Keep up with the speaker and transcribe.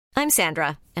I'm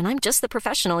Sandra, and I'm just the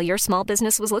professional your small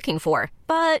business was looking for.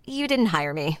 But you didn't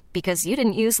hire me because you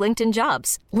didn't use LinkedIn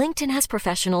Jobs. LinkedIn has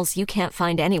professionals you can't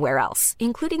find anywhere else,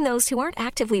 including those who aren't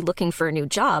actively looking for a new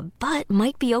job, but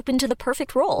might be open to the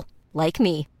perfect role, like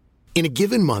me. In a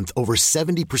given month, over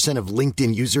 70% of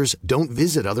LinkedIn users don't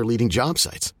visit other leading job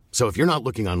sites. So if you're not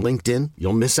looking on LinkedIn,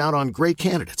 you'll miss out on great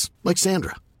candidates like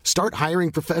Sandra. Start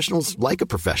hiring professionals like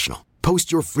a professional.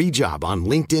 Post your free job on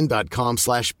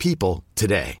linkedin.com/people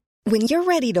today. When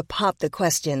you're ready to pop the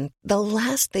question, the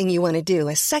last thing you want to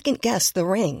do is second-guess the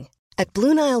ring. At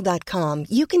BlueNile.com,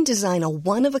 you can design a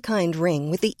one-of-a-kind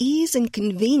ring with the ease and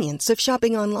convenience of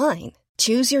shopping online.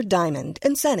 Choose your diamond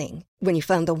and setting. When you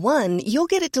find the one,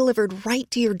 you'll get it delivered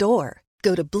right to your door.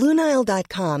 Go to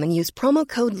BlueNile.com and use promo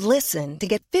code LISTEN to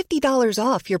get $50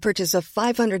 off your purchase of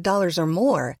 $500 or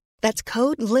more. That's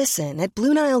code LISTEN at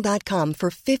BlueNile.com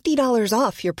for $50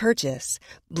 off your purchase.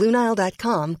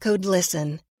 BlueNile.com, code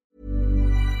LISTEN.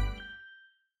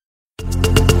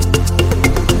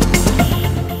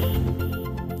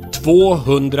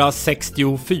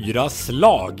 ...264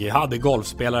 slag hade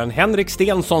golfspelaren Henrik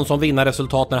Stenson som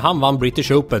vinnarresultat när han vann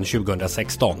British Open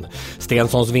 2016.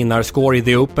 Stensons vinnarscore i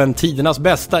The Open tidernas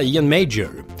bästa i en major.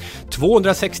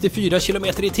 264 km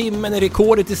i timmen är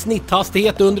rekordet i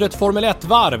snitthastighet under ett Formel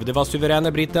 1-varv. Det var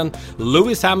suveräne britten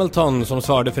Lewis Hamilton som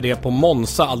svarade för det på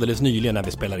Monza alldeles nyligen när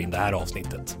vi spelar in det här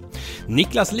avsnittet.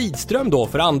 Niklas Lidström då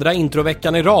för andra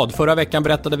introveckan i rad. Förra veckan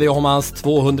berättade vi om hans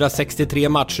 263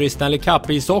 matcher i Stanley Cup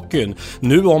i hockeyn.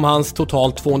 Nu om hans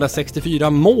totalt 264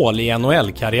 mål i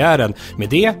NHL-karriären. Med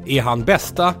det är han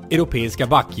bästa europeiska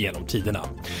back genom tiderna.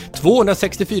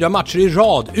 264 matcher i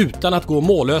rad utan att gå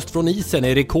mållöst från isen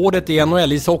är rekordet i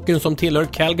NHL-ishockeyn som tillhör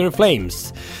Calgary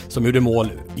Flames, som gjorde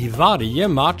mål i varje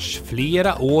match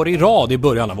flera år i rad i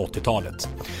början av 80-talet.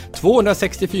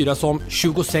 264 som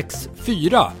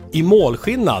 26-4 i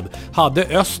målskillnad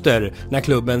hade Öster när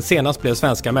klubben senast blev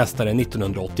svenska mästare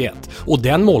 1981. Och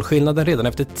den målskillnaden redan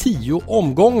efter 10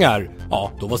 omgångar,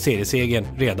 ja, då var seriesegern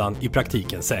redan i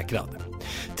praktiken säkrad.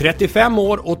 35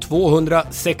 år och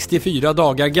 264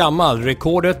 dagar gammal,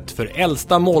 rekordet för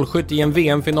äldsta målskytt i en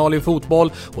VM-final i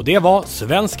fotboll, och det var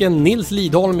svensken Nils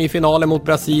Lidholm i finalen mot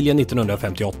Brasilien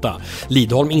 1958.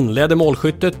 Lidholm inledde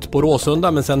målskyttet på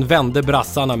Råsunda, men sen vände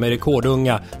brassarna med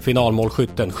rekordunga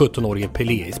finalmålskytten 17-årige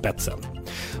Pelé i spetsen.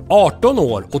 18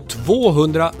 år och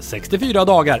 264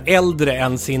 dagar äldre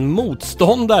än sin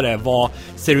motståndare var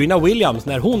Serena Williams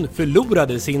när hon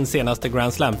förlorade sin senaste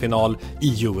Grand Slam-final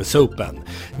i US Open.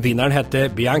 Vinnaren hette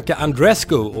Bianca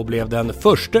Andreescu och blev den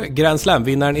första Grand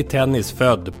Slam-vinnaren i tennis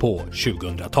född på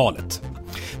 2000-talet.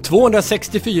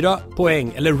 264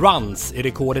 poäng eller runs är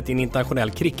rekordet i en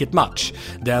internationell cricketmatch.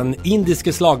 Den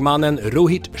indiske slagmannen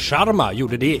Rohit Sharma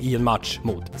gjorde det i en match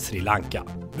mot Sri Lanka.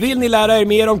 Vill ni lära er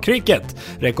mer om cricket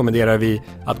rekommenderar vi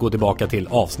att gå tillbaka till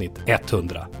avsnitt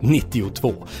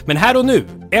 192. Men här och nu,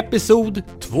 episod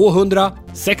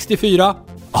 264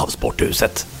 av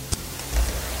Sporthuset.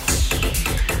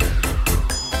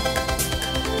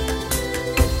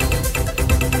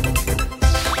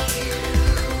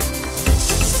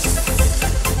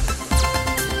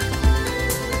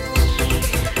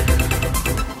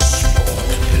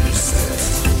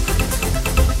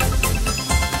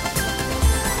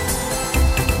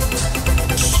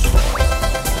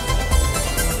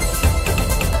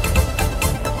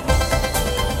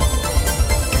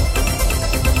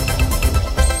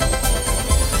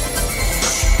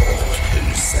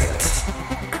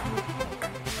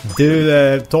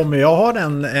 Du Tommy, jag har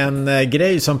en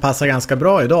grej som passar ganska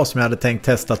bra idag som jag hade tänkt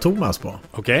testa Thomas på.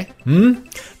 Okej.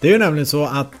 Det är ju nämligen så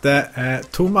att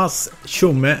Thomas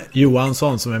Tjomme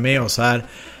Johansson som är med oss här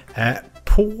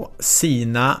på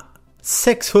sina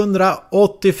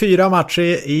 684 matcher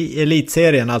i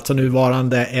elitserien, alltså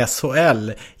nuvarande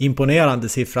SHL, imponerande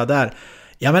siffra där.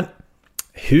 Ja, men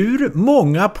hur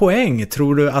många poäng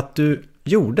tror du att du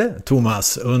gjorde,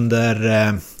 Thomas, under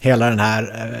hela den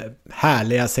här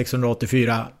härliga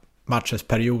 684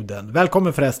 matchersperioden?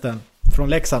 Välkommen förresten. Från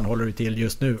Leksand håller du till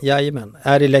just nu. Jajamän,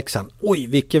 är i Leksand. Oj,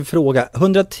 vilken fråga.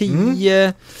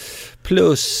 110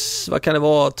 plus, vad kan det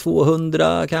vara,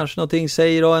 200 kanske någonting,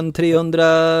 säger då en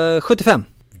 375.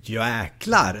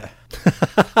 Jäklar.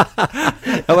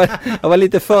 jag var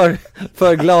lite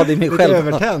för glad i mig själv. Lite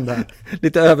övertänd där.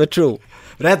 Lite övertro.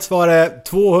 Rätt svar är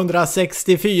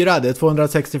 264. Det är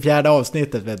 264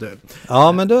 avsnittet, vet du.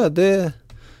 Ja, men det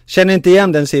känner inte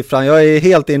igen den siffran. Jag är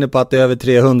helt inne på att det är över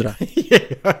 300.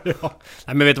 Ja.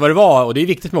 Nej, men vet du vad det var? Och det är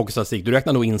viktigt med hockeystatistik. Du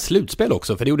räknar nog in slutspel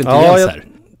också, för det gjorde inte Jens här.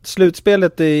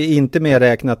 Slutspelet är inte med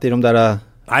räknat i de där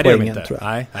Nej, det är de poängen, inte. tror jag.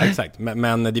 Nej, exakt.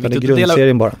 Men det är viktigt att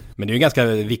dela bara. Men det är ju en ganska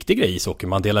viktig grej i ishockey.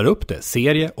 Man delar upp det.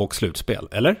 Serie och slutspel,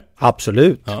 eller?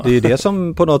 Absolut. Ja. Det är ju det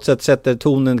som på något sätt sätter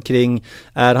tonen kring,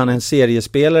 är han en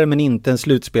seriespelare men inte en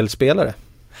slutspelspelare?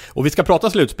 Och vi ska prata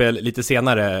slutspel lite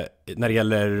senare när det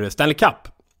gäller Stanley Cup.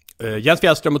 Jens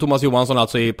Fjällström och Thomas Johansson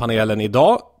alltså i panelen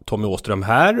idag. Tommy Åström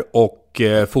här och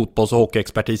fotbolls- och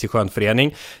hockeyexpertis i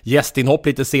Skönförening. Gästinhopp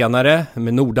lite senare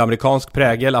med nordamerikansk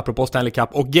prägel apropå Stanley Cup.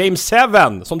 Och Game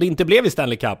 7 som det inte blev i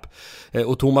Stanley Cup.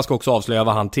 Och Thomas ska också avslöja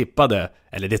vad han tippade.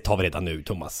 Eller det tar vi redan nu,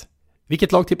 Thomas.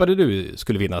 Vilket lag tippade du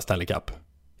skulle vinna Stanley Cup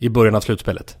i början av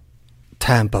slutspelet?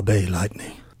 Tampa Bay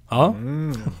Lightning. Ja.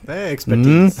 Det är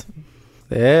expertis.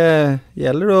 Det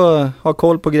gäller att ha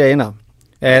koll på grejerna.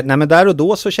 Nej, men där och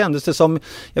då så kändes det som,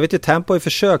 jag vet ju, Tampa har ju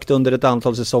försökt under ett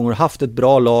antal säsonger, haft ett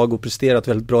bra lag och presterat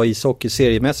väldigt bra ishockey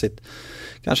seriemässigt.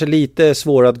 Kanske lite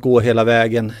svårt att gå hela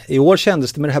vägen. I år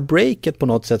kändes det med det här breaket på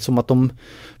något sätt som att de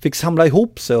fick samla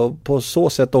ihop sig, och på så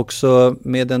sätt också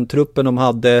med den truppen de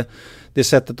hade, det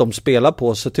sättet de spelar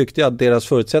på, så tyckte jag att deras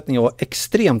förutsättningar var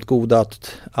extremt goda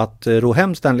att ro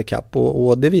hem Stanley Cup,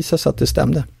 och det visade sig att det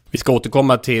stämde. Vi ska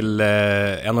återkomma till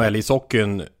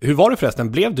NHL-ishockeyn. Hur var det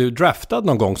förresten? Blev du draftad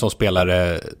någon gång som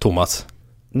spelare, Thomas?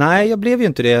 Nej, jag blev ju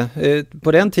inte det.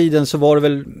 På den tiden så var det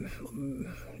väl...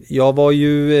 Jag var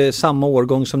ju samma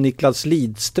årgång som Niklas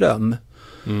Lidström.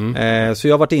 Så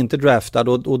jag var inte draftad.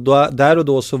 Och där och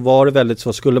då så var det väldigt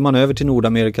så. Skulle man över till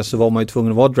Nordamerika så var man ju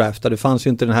tvungen att vara draftad. Det fanns ju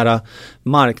inte den här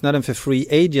marknaden för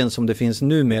free agents som det finns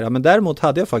numera. Men däremot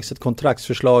hade jag faktiskt ett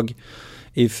kontraktsförslag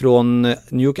ifrån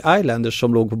New York Islanders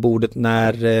som låg på bordet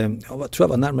när jag tror jag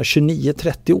var närmare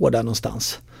 29-30 år där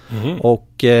någonstans.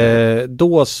 Och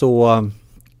då så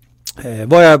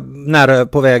var jag nära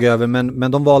på väg över,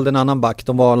 men de valde en annan back.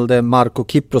 De valde Marko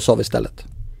Kiprosov istället.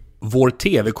 Vår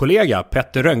tv-kollega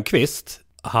Petter Rönnqvist,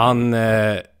 han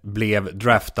blev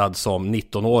draftad som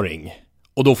 19-åring.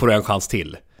 Och då får du en chans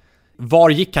till. Var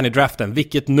gick han i draften?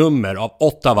 Vilket nummer av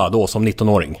Ottawa då som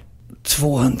 19-åring?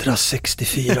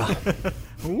 264.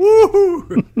 Woho!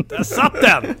 Där satt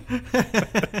den!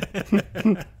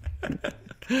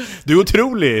 Du är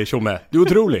otrolig, Tjomme. Du är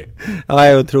otrolig. Ja,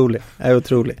 jag är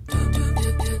otrolig.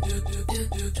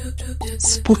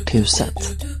 Sporthuset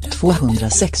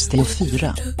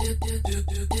 264.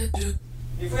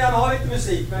 Vi får gärna ha lite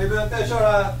musik, men vi behöver inte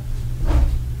köra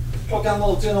klockan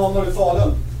 03.00 i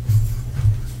Falun.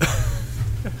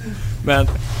 Men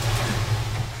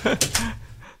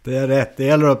det är rätt, det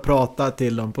gäller att prata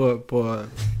till dem på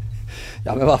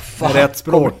ja, men vad fan, rätt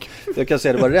språk. Jag kan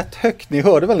säga det var rätt högt. Ni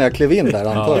hörde väl när jag klev in där,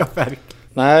 antar jag? Ja,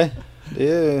 nej,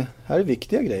 här är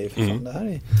viktiga grejer för fan.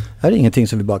 Det här är ingenting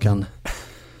som vi bara kan.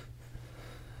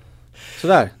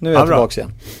 Sådär, nu är jag tillbaka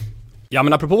igen. Ja,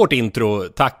 men apropå vårt intro,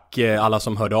 tack alla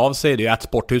som hörde av sig. Det är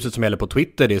 @Sporthuset som gäller på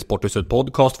Twitter. Det är Sporthuset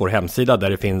Podcast, vår hemsida där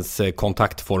det finns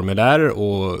kontaktformulär,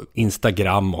 och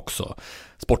Instagram också.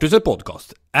 Sporthuset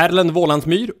Podcast. Erlend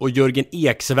Vålandsmyr och Jörgen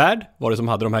Eksvärd var det som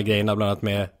hade de här grejerna, bland annat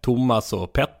med Thomas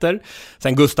och Petter.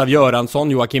 Sen Gustav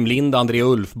Göransson, Joakim Lind, André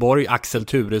Ulfborg, Axel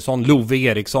Turesson, Love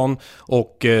Eriksson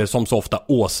och som så ofta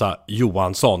Åsa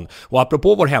Johansson. Och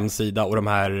apropå vår hemsida och de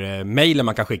här mejlen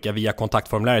man kan skicka via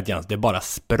kontaktformuläret, Jens, det bara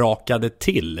sprakade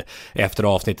till efter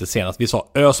avsnittet senast. Vi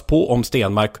sa ös på om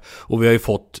Stenmark, och vi har ju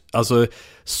fått alltså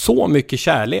så mycket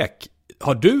kärlek.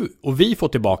 Har du och vi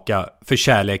fått tillbaka för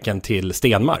kärleken till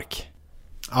Stenmark?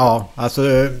 Ja, alltså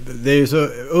det är ju så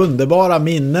underbara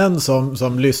minnen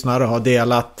som lyssnare har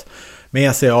delat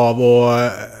med sig av,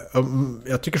 och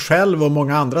jag tycker själv och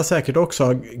många andra säkert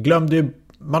också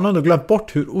man har nog glömt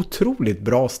bort hur otroligt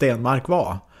bra Stenmark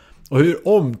var och hur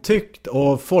omtyckt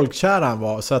och folkkär han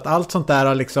var, så att allt sånt där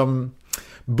har liksom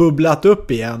bubblat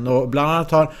upp igen. Och bland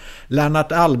annat har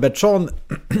Lennart Albertsson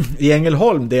i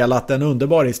Ängelholm delat en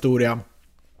underbar historia.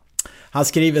 Han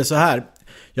skriver så här: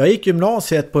 jag gick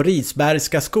gymnasiet på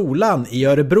Risbergska skolan i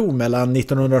Örebro mellan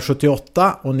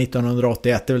 1978 och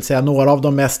 1981, det vill säga några av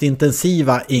de mest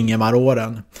intensiva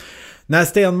Ingemaråren. När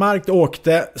Stenmark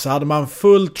åkte så hade man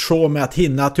fullt sjå med att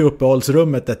hinna till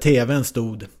uppehållsrummet där tvn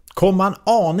stod. Kom man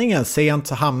aningen sent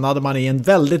så hamnade man i en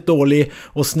väldigt dålig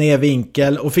och sned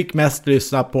vinkel och fick mest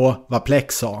lyssna på vad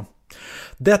Plex sa.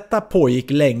 Detta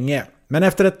pågick länge, men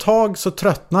efter ett tag så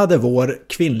tröttnade vår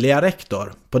kvinnliga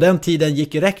rektor. På den tiden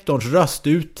gick rektorns röst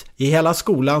ut i hela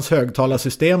skolans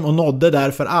högtalarsystem och nådde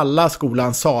därför alla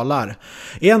skolans salar.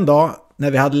 En dag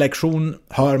när vi hade lektion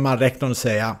hör man rektorn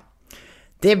säga: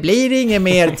 det blir inget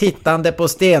mer tittande på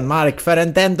Stenmark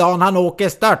förrän den dagen han åker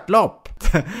störtlopp.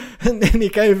 Ni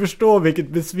kan ju förstå vilket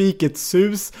besviket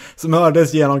sus som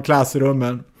hördes genom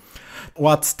klassrummen.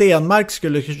 Och att Stenmark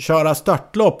skulle köra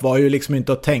störtlopp var ju liksom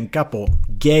inte att tänka på.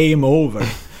 Game over.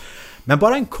 Men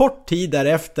bara en kort tid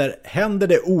därefter händer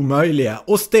det omöjliga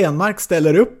och Stenmark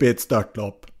ställer upp i ett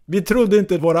störtlopp. Vi trodde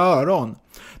inte våra öron.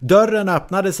 Dörren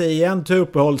öppnade sig igen till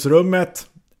uppehållsrummet,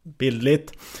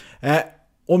 bildligt.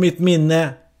 Och mitt minne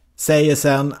säger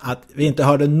sen att vi inte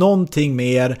hörde någonting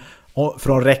mer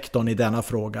från rektorn i denna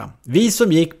fråga. Vi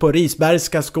som gick på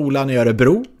Risbergska skolan i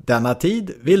Örebro denna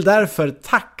tid vill därför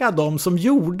tacka dem som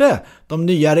gjorde de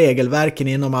nya regelverken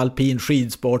inom alpin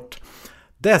skidsport.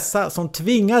 Dessa som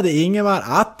tvingade Ingemar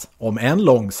att, om än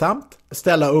långsamt,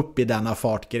 ställa upp i denna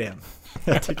fartgren.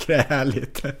 Jag tycker det är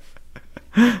härligt.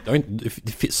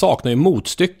 Det saknar ju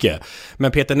motstycke.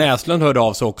 Men Peter Näslund hörde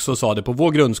av sig också och sa det på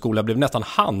vår grundskola blev nästan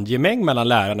handgemäng mellan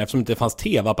lärarna eftersom det inte fanns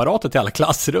tv-apparater till alla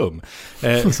klassrum.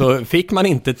 Så fick man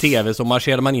inte tv så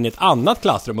marscherade man in i ett annat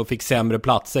klassrum och fick sämre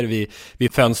platser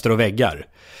vid fönster och väggar.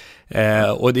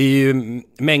 Och det är ju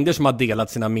mängder som har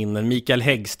delat sina minnen. Mikael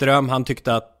Häggström, han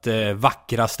tyckte att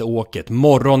vackraste åket,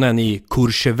 morgonen i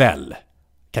Courchevel.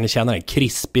 Kan ni känna den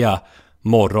krispiga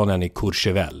morgonen i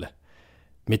Courchevel?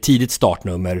 Med tidigt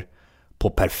startnummer på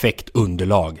perfekt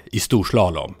underlag i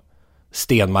storslalom.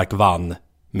 Stenmark vann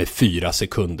med 4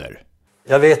 sekunder.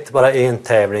 Jag vet bara en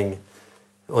tävling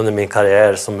under min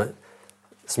karriär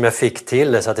som jag fick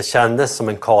till så att det kändes som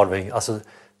en carving. Alltså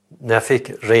när jag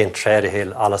fick rent skär i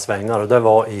hela alla svängar, och det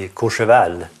var i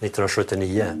Courchevel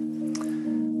 1979.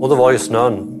 Och då var ju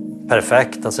snön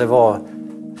perfekt. Alltså det var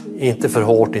inte för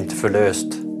hårt, inte för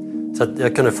löst. Så att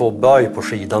jag kunde få böj på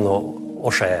skidan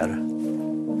och skär.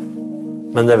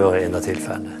 Men det var enda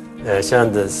tillfälle. Det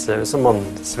kändes som man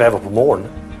svävar på moln.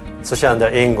 Så kände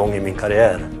jag en gång i min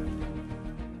karriär.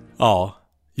 Ja,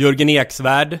 Jörgen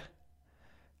Eksvärd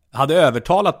hade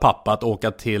övertalat pappa att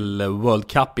åka till World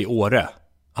Cup i Åre.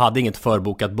 Hade inget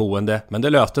förbokat boende, men det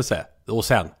löste sig. Och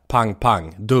sen, pang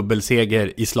pang,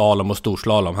 dubbelseger i slalom och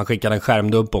storslalom. Han skickade en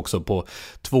skärmdump också på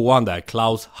 2:an där,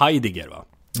 Klaus Heidiger va?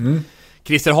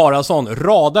 Christer Haraldsson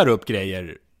radar upp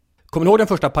grejer. Kommer ni ihåg den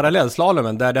första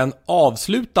parallellslalomen där den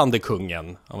avslutande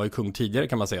kungen, han var ju kung tidigare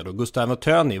kan man säga då, Gustavo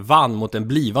Töni vann mot den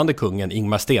blivande kungen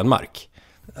Ingmar Stenmark?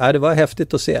 Ja, det var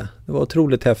häftigt att se. Det var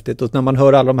otroligt häftigt. Och när man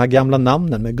hör alla de här gamla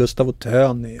namnen med Gustavo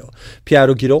Töni och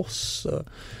Piero Gross.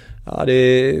 Ja,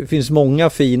 det finns många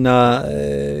fina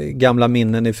gamla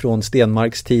minnen ifrån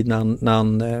Stenmarks tid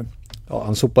när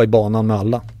han sopade i banan med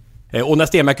alla. Och när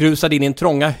Stenmark rusade in i en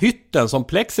trånga hytten som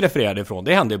Plex refererade ifrån,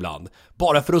 det hände ibland.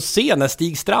 Bara för att se när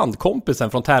Stig Strand,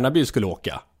 kompisen från Tärnaby, skulle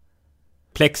åka.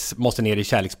 Plex måste ner i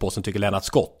kärlekspåsen, tycker Lennart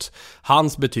Skott.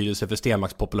 Hans betydelse för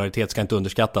Stenmarks popularitet ska inte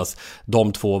underskattas.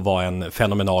 De två var en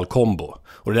fenomenal kombo.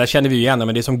 Och det där känner vi ju igen,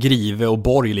 men det är som Grive och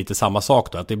Borg lite samma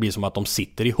sak då. Att det blir som att de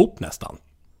sitter ihop nästan.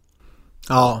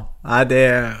 Ja,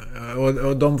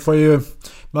 och de får ju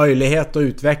möjlighet att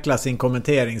utveckla sin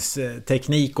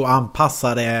kommenteringsteknik och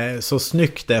anpassa det så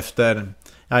snyggt efter,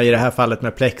 i det här fallet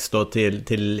med Plex då,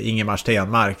 till Ingemar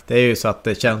Stenmark. Det är ju så att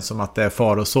det känns som att det är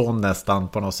far och son nästan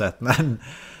på något sätt. Men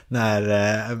när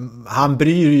han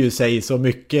bryr ju sig så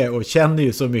mycket och känner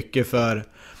ju så mycket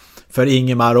för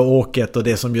Ingemar och åket och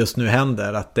det som just nu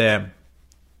händer, att det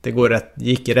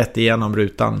gick rätt igenom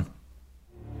rutan.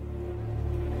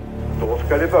 Då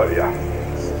ska det börja.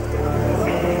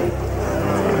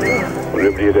 Och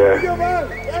nu blir det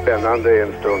spännande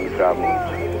en stund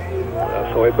framåt.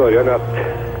 Jag sa i början att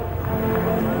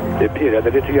det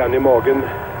pirrade lite grann i magen.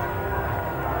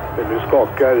 Men nu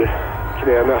skakar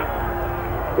knäna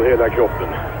och hela kroppen.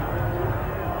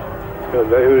 Jag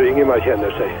undrar hur Ingemar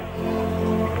känner sig.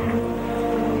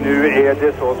 Nu är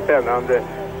det så spännande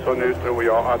så nu tror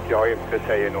jag att jag inte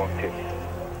säger någonting.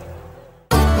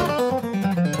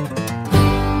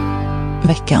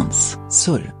 Veckans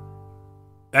surr.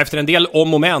 Efter en del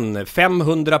om och men,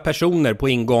 500 personer på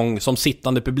ingång som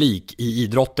sittande publik i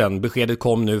idrotten. Beskedet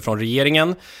kom nu från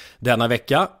regeringen denna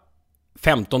vecka,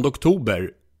 15 oktober.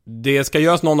 Det ska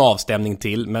göras någon avstämning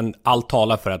till, men allt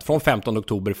talar för att från 15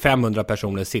 oktober 500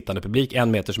 personer sittande publik, 1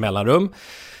 meters mellanrum.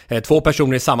 2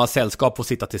 personer i samma sällskap får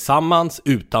sitta tillsammans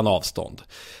utan avstånd.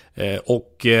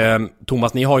 Och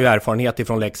Thomas, ni har ju erfarenhet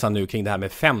ifrån Leksand nu kring det här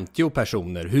med 50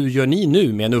 personer. Hur gör ni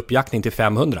nu med en uppjaktning till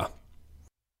 500?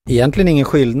 Egentligen ingen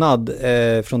skillnad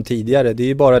från tidigare. Det är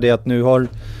ju bara det att nu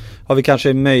har vi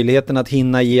kanske möjligheten att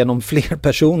hinna igenom fler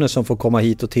personer som får komma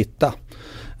hit och titta.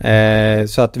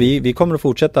 Så att vi kommer att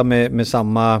fortsätta med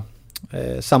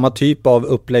samma typ av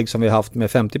upplägg som vi har haft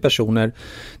med 50 personer.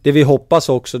 Det vi hoppas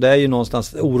också, det är ju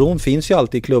någonstans, oron finns ju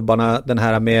alltid i klubbarna, den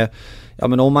här med, ja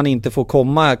men om man inte får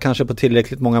komma kanske på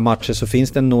tillräckligt många matcher så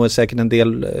finns det nog säkert en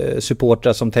del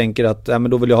supportrar som tänker att ja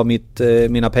men då vill jag ha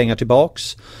mina pengar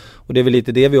tillbaks. Och det är väl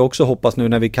lite det vi också hoppas nu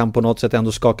när vi kan på något sätt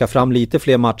ändå skaka fram lite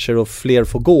fler matcher och fler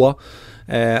får gå.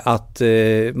 Att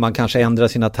man kanske ändrar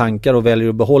sina tankar och väljer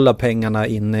att behålla pengarna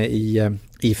inne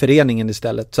i föreningen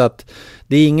istället. Så att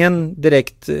det är ingen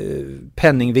direkt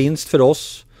penningvinst för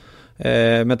oss.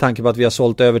 Med tanke på att vi har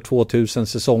sålt över 2000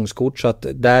 säsongskort, så att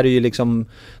där är ju liksom,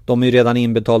 de är ju redan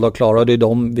inbetalda och klara, och det är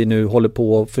de vi nu håller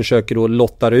på och försöker att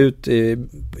lotta ut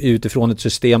utifrån ett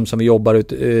system som vi jobbar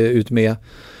ut med.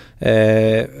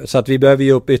 Så att vi behöver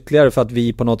ge upp ytterligare för att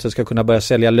vi på något sätt ska kunna börja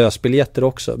sälja lösbiljetter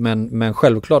också, men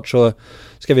självklart så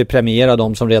ska vi premiera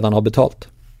de som redan har betalt.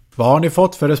 Vad har ni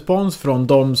fått för respons från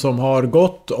de som har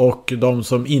gått och de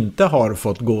som inte har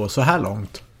fått gå så här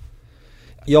långt?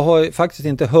 Jag har faktiskt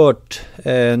inte hört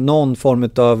någon form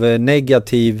av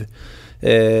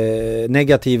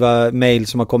negativa mejl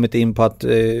som har kommit in på att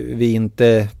vi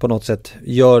inte på något sätt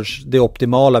gör det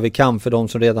optimala vi kan för de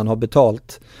som redan har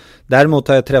betalt. Däremot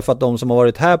har jag träffat de som har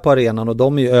varit här på arenan, och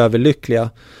de är ju överlyckliga.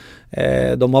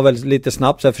 De har väl lite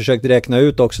snabbt så här försökt räkna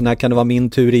ut också när kan det vara min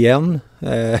tur igen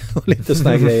och lite såna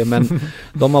här grejer, men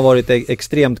de har varit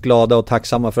extremt glada och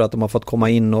tacksamma för att de har fått komma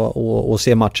in och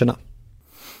se matcherna.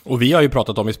 Och vi har ju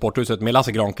pratat om i Sporthuset med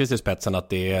Lasse Granqvist i spetsen att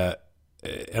det är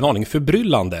en aning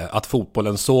förbryllande att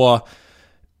fotbollen så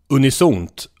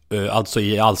unisont, alltså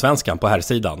i allsvenskan på här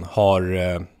sidan,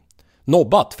 har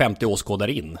nobbat 50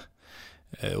 åskådare in.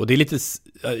 Och det är lite,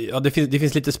 ja, det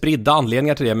finns lite spridda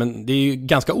anledningar till det, men det är ju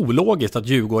ganska ologiskt att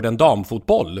Djurgården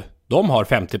damfotboll, de har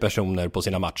 50 personer på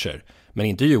sina matcher, men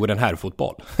inte Djurgården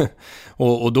herrfotboll.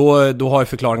 och då har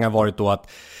förklaringen varit då att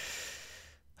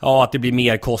det blir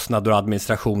mer kostnader och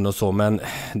administration och så, men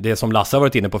det som Lasse har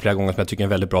varit inne på flera gånger som jag tycker är en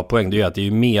väldigt bra poäng, det är ju att det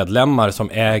är medlemmar som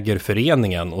äger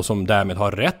föreningen och som därmed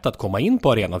har rätt att komma in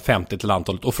på arenan, 50 till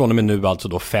antalet, och från och med nu alltså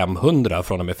då 500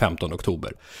 från och med 15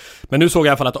 oktober. Men nu såg jag i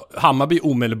alla fall att Hammarby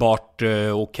omedelbart,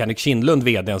 och Henrik Kindlund,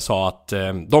 vdn, sa att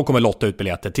de kommer lotta ut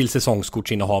biljetter till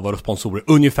säsongskortsinnehavare och sponsorer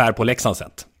ungefär på Leksands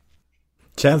sätt.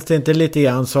 Känns det inte lite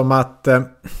grann som att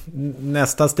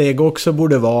nästa steg också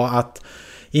borde vara att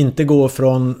inte gå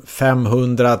från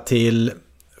 500 till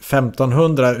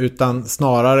 1500, utan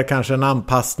snarare kanske en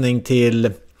anpassning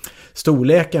till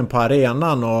storleken på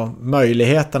arenan och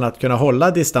möjligheten att kunna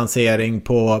hålla distansering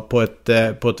på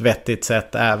ett vettigt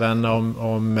sätt, även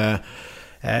om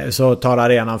så tar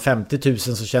arenan 50 000,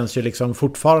 så känns ju liksom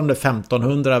fortfarande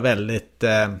 1500 väldigt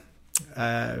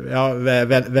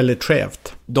väldigt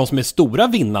skevt. De som är stora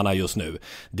vinnarna just nu,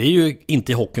 det är ju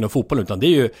inte hockeyn och fotboll, utan det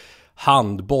är ju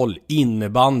handboll,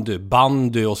 innebandy,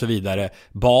 bandy och så vidare,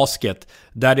 basket,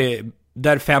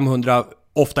 där 500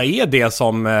 ofta är det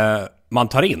som man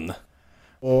tar in.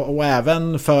 Och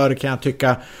även för, kan jag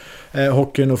tycka,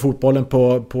 hockeyn och fotbollen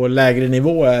på lägre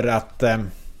nivåer, att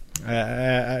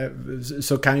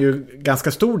så kan ju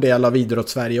ganska stor del av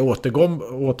idrottssverige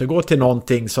återgå till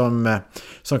någonting som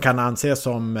kan anses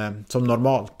som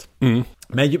normalt. Mm.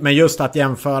 Men just att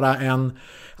jämföra en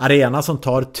arena som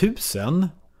tar 1000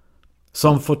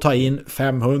 som får ta in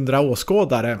 500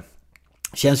 åskådare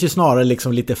känns ju snarare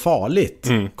liksom lite farligt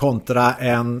kontra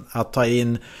än att ta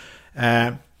in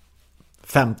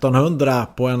 1500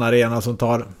 på en arena som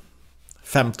tar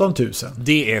 15 000.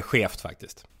 Det är skevt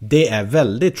faktiskt. Det är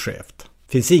väldigt skevt.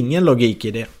 Finns ingen logik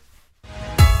i det.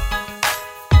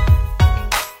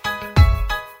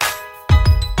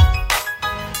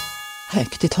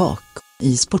 Högt i tak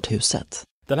i Sporthuset.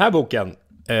 Den här boken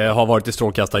har varit i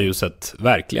strålkastarljuset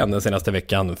verkligen den senaste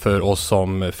veckan för oss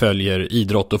som följer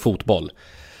idrott och fotboll.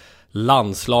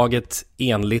 Landslaget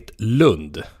enligt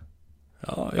Lund.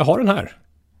 Ja, jag har den här.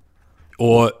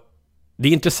 Och det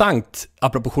är intressant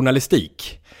apropå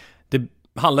journalistik. Det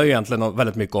handlar ju egentligen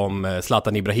väldigt mycket om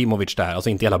Zlatan Ibrahimovic det här. Alltså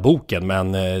inte hela boken,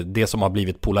 men det som har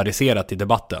blivit polariserat i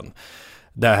debatten.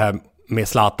 Det här med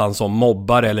Zlatan som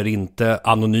mobbar eller inte,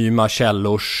 anonyma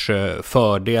källors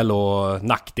fördel och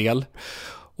nackdel.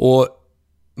 Och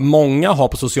många har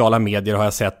på sociala medier, har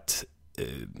jag sett,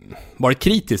 varit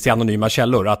kritisk till anonyma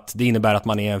källor, att det innebär att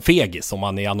man är en fegis om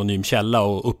man är anonym källa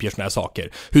och uppger såna här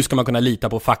saker. Hur ska man kunna lita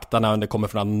på fakta när det kommer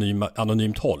från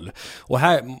anonymt håll? Och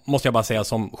här måste jag bara säga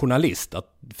som journalist att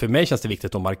för mig känns det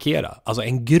viktigt att markera. Alltså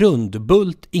en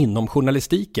grundbult inom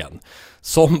journalistiken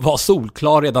som var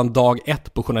solklar redan dag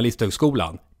 1 på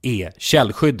Journalisthögskolan är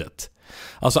källskyddet.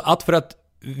 Alltså att för att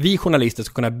vi journalister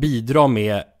ska kunna bidra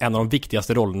med en av de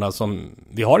viktigaste rollerna som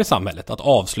vi har i samhället, att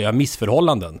avslöja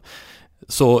missförhållanden,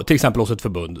 så till exempel hos ett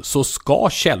förbund, så ska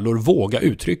källor våga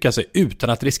uttrycka sig utan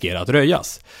att riskera att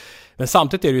röjas. Men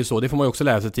samtidigt är det ju så, det får man ju också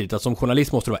lära sig tidigt, att som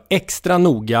journalist måste du vara extra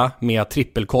noga med att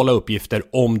trippelkolla uppgifter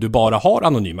om du bara har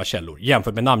anonyma källor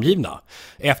jämfört med namngivna.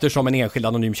 Eftersom en enskild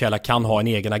anonym källa kan ha en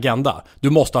egen agenda. Du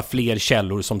måste ha fler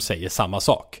källor som säger samma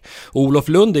sak. Och Olof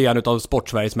Lund är en av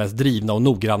Sportsveriges mest drivna och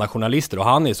noggranna journalister, och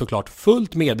han är såklart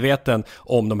fullt medveten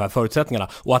om de här förutsättningarna.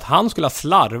 Och att han skulle ha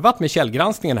slarvat med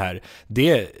källgranskningen här,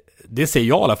 det ser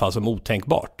jag i alla fall som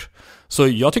otänkbart. Så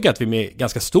jag tycker att vi med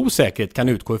ganska stor säkerhet kan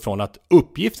utgå ifrån att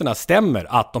uppgifterna stämmer,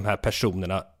 att de här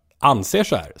personerna anser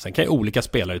så här. Sen kan ju olika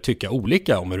spelare tycka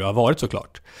olika om hur det har varit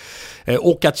såklart.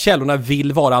 Och att källorna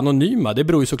vill vara anonyma, det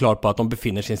beror ju såklart på att de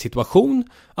befinner sig i en situation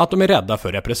att de är rädda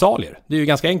för repressalier. Det är ju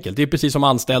ganska enkelt. Det är precis som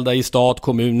anställda i stat,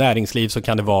 kommun, näringsliv, så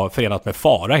kan det vara förenat med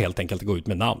fara helt enkelt att gå ut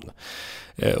med namn.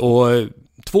 Och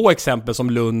 2 exempel som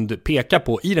Lund pekar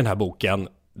på i den här boken,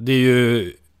 det är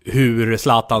ju hur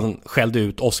Zlatan skällde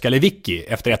ut Oskar Lewicki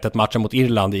efter 1-1-matchen mot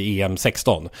Irland i EM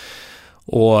 16.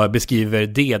 Och beskriver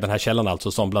den här källan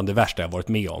alltså, som bland det värsta jag varit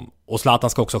med om. Och Zlatan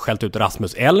ska också skällt ut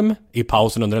Rasmus Elm i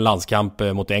pausen under en landskamp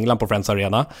mot England på Friends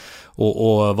Arena.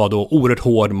 Och var då oerhört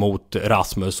hård mot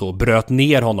Rasmus och bröt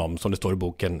ner honom, som det står i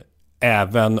boken,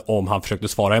 även om han försökte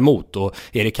svara emot. Och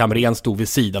Erik Hamrén stod vid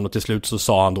sidan, och till slut så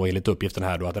sa han då enligt uppgiften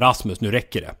här då att Rasmus, nu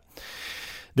räcker det.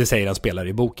 Det säger en spelare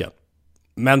i boken.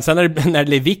 Men sen när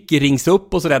Lewicki rings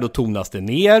upp och sådär, då tonas det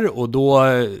ner, och då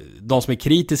de som är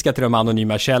kritiska till de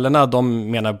anonyma källorna,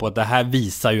 de menar på att det här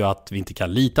visar ju att vi inte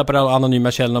kan lita på de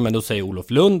anonyma källorna, men då säger Olof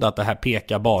Lund att det här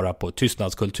pekar bara på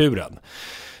tystnadskulturen.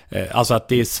 Alltså att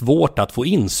det är svårt att få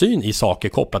insyn i saker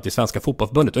kopplat till Svenska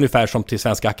fotbollsförbundet, ungefär som till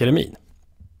Svenska akademin.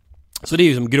 Så det är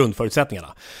ju som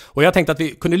grundförutsättningarna. Och jag tänkte att vi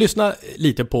kunde lyssna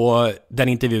lite på den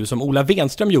intervju som Ola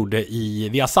Wenström gjorde i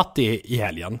Viasat i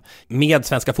helgen med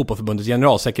Svenska fotbollsförbundets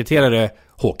generalsekreterare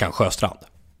Håkan Sjöstrand.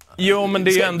 Jo, men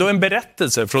det är ju ändå en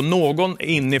berättelse från någon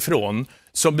inifrån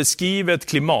som beskriver ett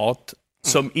klimat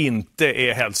som inte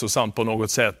är hälsosamt på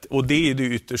något sätt. Och det är det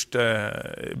ytterst,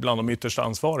 bland de yttersta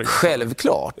ansvariga.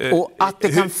 Självklart. Och att det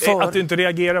kan att du inte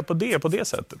reagerar på det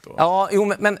sättet då? Ja,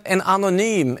 men en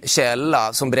anonym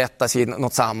källa som berättas i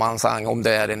något sammanhang, om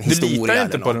det är en historia. Du litar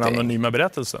inte på den anonyma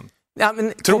berättelsen? Ja,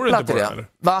 men tror du inte på den?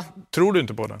 Va? Tror du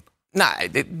inte på den? Nej,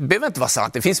 det behöver inte vara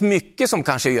sant. Det finns mycket som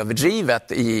kanske är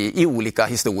överdrivet i olika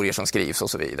historier som skrivs och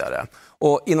så vidare.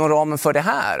 Och inom ramen för det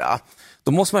här,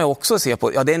 då måste man ju också se på,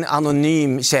 det är en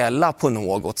anonym källa på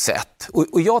något sätt.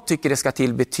 Och jag tycker det ska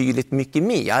till betydligt mycket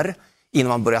mer innan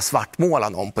man börjar svartmåla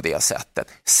någon på det sättet.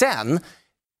 Sen,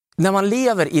 när man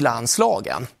lever i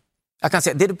landslagen, jag kan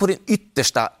säga det är på den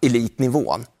yttersta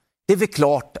elitnivån. Det är väl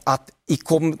klart att i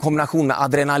kombination med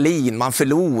adrenalin, man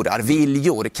förlorar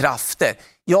viljor, krafter.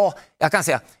 Ja, jag kan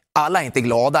säga alla är inte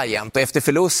glada jämt, och efter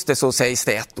förluster så sägs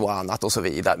det ett och annat och så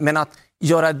vidare. Men att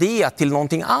göra det till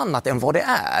någonting annat än vad det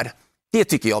är, det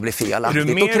tycker jag blir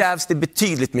felaktigt. Då krävs det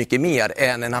betydligt mycket mer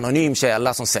än en anonym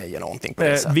källa som säger någonting på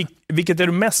det sättet. Vilket är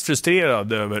du mest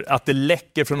frustrerad över? Att det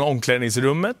läcker från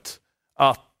omklädningsrummet?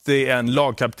 Att det är en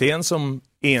lagkapten som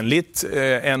enligt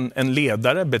en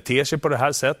ledare beter sig på det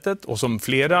här sättet, och som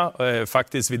flera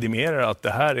faktiskt vidimerar att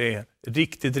det här är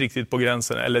riktigt, riktigt på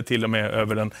gränsen, eller till och med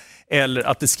över den, eller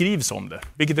att det skrivs om det.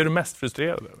 Vilket är du mest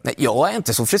frustrerad över? Nej, jag är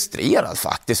inte så frustrerad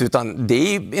faktiskt, utan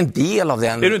det är en del av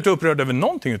den... Är du inte upprörd över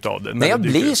någonting utav det? Nej, jag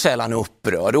blir sällan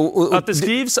upprörd. Att det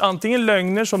skrivs antingen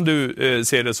lögner som du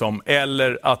ser det som,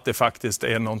 eller att det faktiskt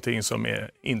är någonting som är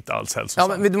inte alls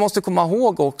hälsosamt. Ja, men du måste komma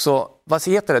ihåg också, vad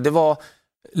heter det? Det var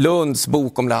Lunds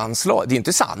bok om landslag. Det är ju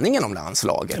inte sanningen om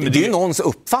landslaget. Men det är ju någons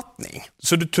uppfattning.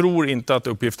 Så du tror inte att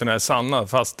uppgifterna är sanna,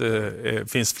 fast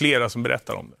det finns flera som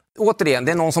berättar om det? Återigen,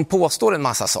 det är någon som påstår en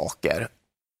massa saker.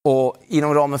 Och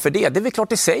inom ramen för det är väl klart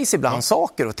det sägs ibland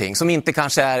saker och ting som inte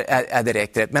kanske är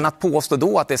direkt rätt. Men att påstå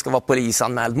då att det ska vara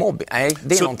polisanmäld mobbing, nej,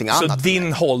 det är någonting annat. Så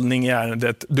din hållning i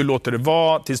ärendet, du låter det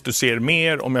vara tills du ser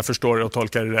mer, om jag förstår det och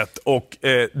tolkar det rätt. Och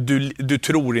du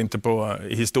tror inte på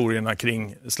historierna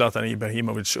kring Zlatan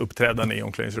Ibrahimovic uppträdande i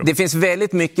omklädningsrummet? Det finns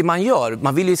väldigt mycket man gör.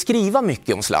 Man vill ju skriva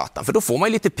mycket om Zlatan, för då får man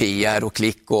ju lite PR och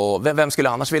klick. Och vem skulle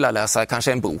annars vilja läsa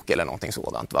kanske en bok eller någonting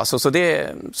sådant? Va? Så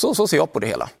ser jag på det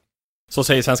hela. Så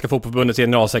säger Svenska fotbollsförbundets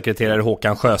generalsekreterare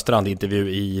Håkan Sjöstrand i intervju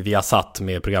i Viasat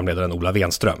med programledaren Ola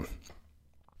Wenström.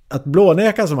 Att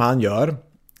blåneka som han gör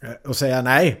och säga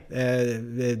nej,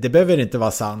 det behöver inte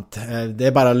vara sant. Det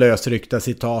är bara lösryckta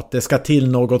citat. Det ska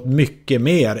till något mycket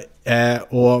mer.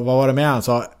 Och vad var det med han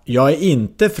sa? Jag är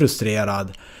inte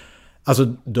frustrerad. Alltså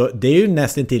det är ju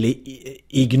nästan till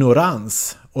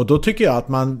ignorans. Och då tycker jag att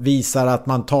man visar att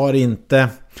man tar inte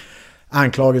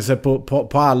anklagelser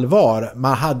på allvar.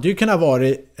 Man hade ju kunnat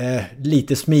vara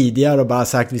lite smidigare och bara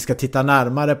sagt vi ska titta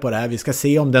närmare på det här. Vi ska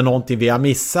se om det är någonting vi har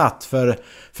missat.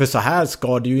 För så här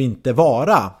ska det ju inte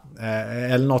vara.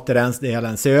 eller något i den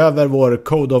delen. Se över vår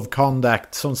Code of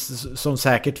Conduct som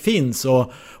säkert finns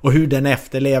och hur den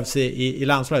efterlevs i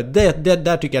landslaget.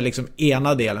 Där tycker jag liksom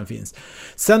ena delen finns.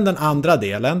 Sen den andra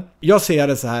delen, jag ser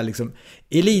det så här liksom,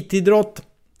 elitidrott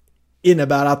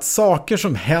innebär att saker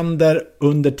som händer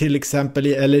under till exempel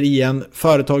eller i en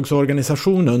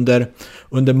företagsorganisation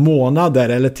under månader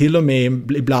eller till och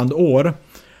med ibland år,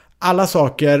 alla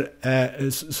saker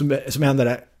som händer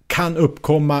där kan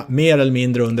uppkomma mer eller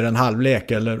mindre under en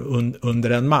halvlek eller under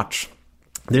en match.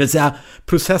 Det vill säga,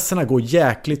 processerna går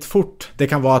jäkligt fort. Det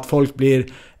kan vara att folk blir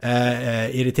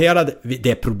irriterade.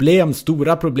 Det är problem,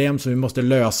 stora problem som vi måste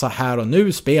lösa här och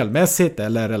nu, spelmässigt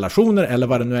eller relationer eller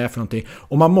vad det nu är för någonting.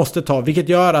 Och man måste ta, vilket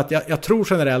gör att jag tror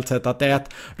generellt sett att det är ett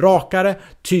rakare,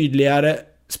 tydligare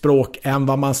språk än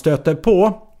vad man stöter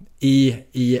på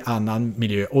i annan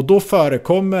miljö. Och då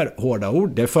förekommer hårda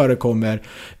ord, det förekommer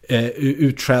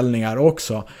utskällningar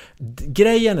också.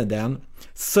 Grejen är den,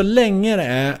 så länge det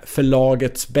är för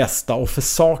lagets bästa och för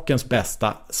sakens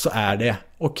bästa så är det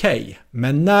okej.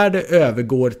 Men när det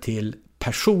övergår till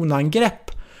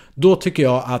personangrepp, då tycker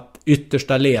jag att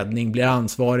yttersta ledning blir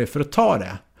ansvarig för att ta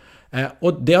det.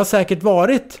 Och det har säkert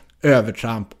varit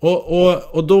övertramp.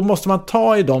 Och då måste man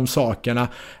ta i de sakerna.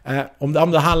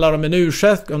 Om det handlar om en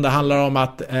ursäkt, om det handlar om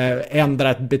att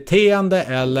ändra ett beteende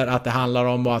eller att det handlar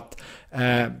om att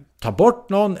ta bort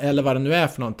någon eller vad det nu är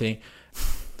för någonting.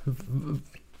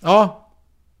 Ja.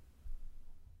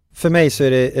 För mig så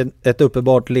är det ett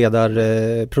uppenbart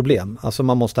ledarproblem. Alltså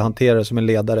man måste hantera det som en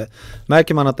ledare.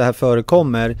 Märker man att det här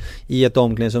förekommer i ett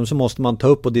omklädningsrum så måste man ta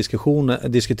upp och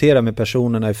diskutera med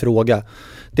personerna i fråga.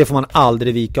 Det får man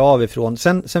aldrig vika av ifrån.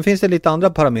 Sen finns det lite andra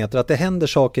parametrar. Att det händer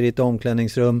saker i ett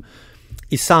omklädningsrum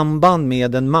i samband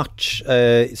med en match.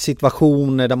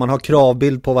 Situationer där man har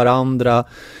kravbild på varandra.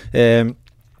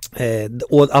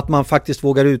 Och att man faktiskt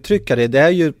vågar uttrycka det. Det är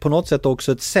ju på något sätt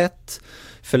också ett sätt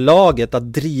för laget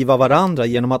att driva varandra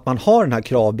genom att man har den här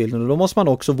kravbilden, och då måste man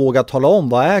också våga tala om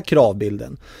vad är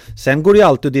kravbilden. Sen går det ju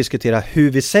alltid att diskutera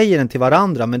hur vi säger den till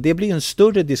varandra, men det blir en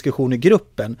större diskussion i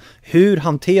gruppen. Hur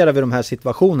hanterar vi de här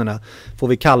situationerna? Får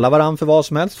vi kalla varandra för vad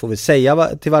som helst? Får vi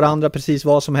säga till varandra precis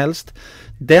vad som helst?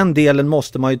 Den delen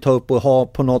måste man ju ta upp och ha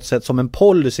på något sätt som en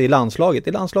policy i landslaget.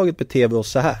 I landslaget beter vi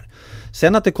oss så här.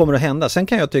 Sen att det kommer att hända. Sen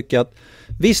kan jag tycka att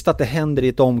visst att det händer i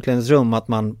ett omklädningsrum att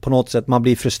man på något sätt man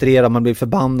blir frustrerad, man blir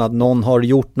förbannad, någon har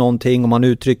gjort någonting och man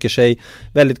uttrycker sig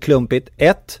väldigt klumpigt.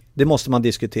 1, det måste man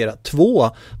diskutera. 2,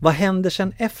 vad händer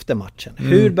sen efter matchen?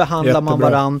 Hur behandlar man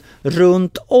varann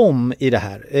runt om i det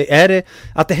här? Är det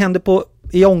att det händer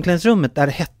i omklädningsrummet där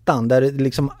hettan, där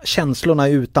liksom känslorna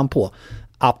är utanpå?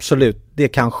 Absolut, det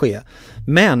kan ske.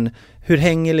 Men hur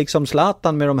hänger liksom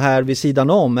Zlatan med de här vid sidan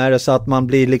om? Är det så att man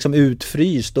blir liksom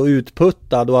utfryst och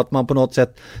utputtad och att man på något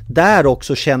sätt där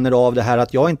också känner av det här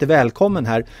att jag är inte välkommen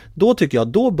här? Då tycker jag,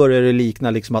 då börjar det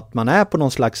likna liksom att man är på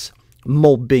någon slags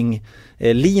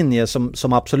mobbinglinje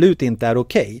som absolut inte är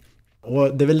okej.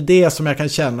 Och det är väl det som jag kan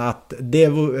känna att det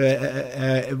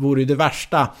vore det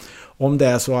värsta. Om det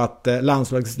är så att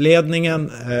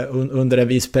landslagsledningen under en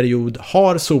viss period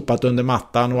har sopat under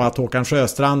mattan och att Håkan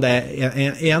Sjöstrand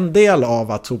är en del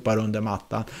av att sopa under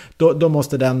mattan, då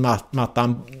måste den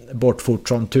mattan bort fort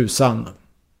som tusan.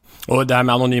 Och det här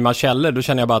med anonyma källor, då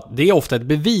känner jag bara att det är ofta ett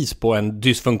bevis på en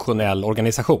dysfunktionell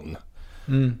organisation.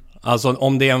 Alltså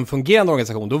om det är en fungerande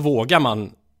organisation, då vågar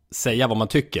man säga vad man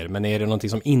tycker. Men är det någonting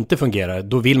som inte fungerar,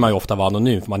 då vill man ju ofta vara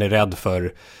anonym för man är rädd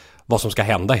för vad som ska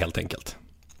hända helt enkelt.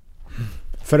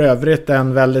 För övrigt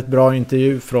en väldigt bra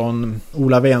intervju från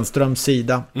Ola Wenströms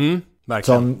sida.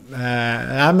 Verkligen.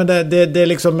 Men det är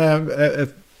liksom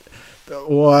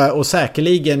och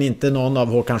säkerligen inte någon av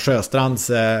Håkan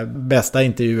Sjöstrands bästa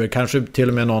intervjuer, kanske till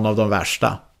och med någon av de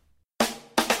värsta.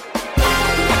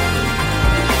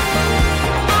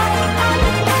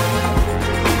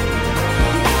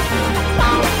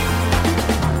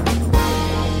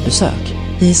 Besök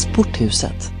i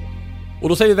Sporthuset. Och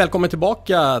då säger vi välkommen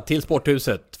tillbaka till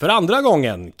Sporthuset för andra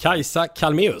gången, Kajsa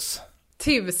Kalmeus.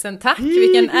 Tusen tack,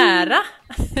 vilken ära!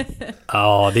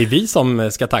 Ja, det är vi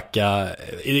som ska tacka.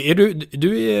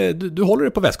 Du håller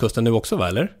dig på västkusten nu också, va,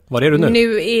 eller? Var är du nu?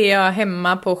 Nu är jag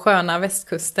hemma på sköna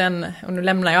västkusten och nu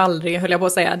lämnar jag aldrig, höll jag på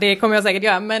att säga. Det kommer jag säkert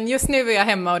göra, men just nu är jag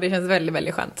hemma och det känns väldigt,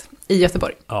 väldigt skönt i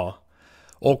Göteborg. Ja,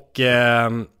 och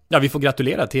vi får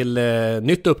gratulera till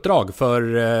nytt uppdrag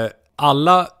för...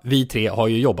 Alla vi tre har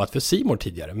ju jobbat för C More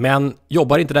tidigare, men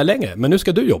jobbar inte där längre. Men nu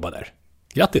ska du jobba där.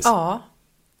 Grattis! Ja,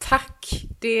 tack!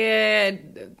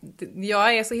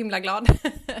 Jag är så himla glad.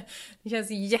 Det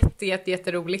känns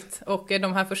jätteroligt. Och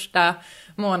de här första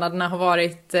månaderna har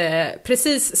varit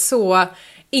precis så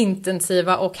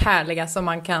intensiva och härliga som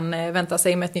man kan vänta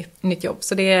sig med ett nytt jobb.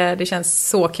 Så det känns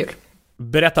så kul.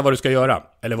 Berätta vad du ska göra,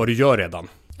 eller vad du gör redan.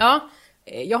 Ja,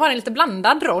 jag har en lite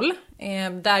blandad roll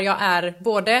där jag är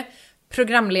både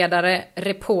programledare,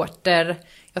 reporter,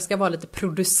 jag ska vara lite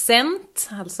producent,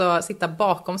 alltså sitta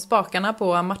bakom spakarna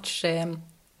på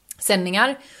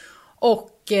matchsändningar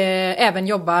och även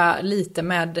jobba lite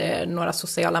med några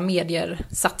sociala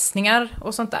medier-satsningar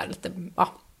och sånt där. Lite,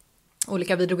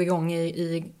 olika. Vi drog igång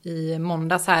i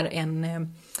måndags här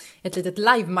ett litet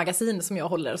live-magasin som jag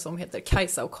håller som heter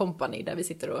Kajsa och Company, där vi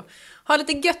sitter och har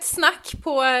lite gött snack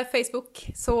på Facebook.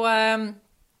 Så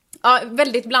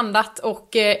väldigt blandat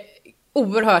och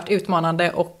oerhört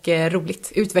utmanande och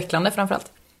roligt. Utvecklande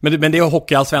framförallt. Men det är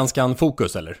Hockeyallsvenskan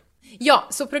fokus, eller? Ja,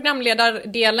 så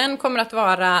programledardelen kommer att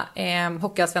vara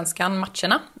Hockeyallsvenskan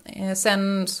matcherna.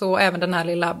 Sen så även den här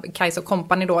lilla Kajsa och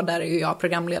Company då, där är jag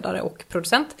programledare och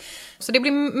producent. Så det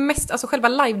blir mest, alltså själva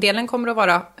live-delen kommer att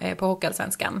vara på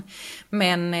Hockeyallsvenskan.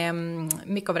 Men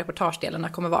mycket av reportagedelarna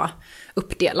kommer vara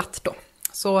uppdelat då.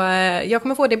 Så jag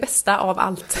kommer få det bästa av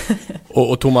allt.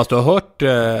 Och Thomas, du har hört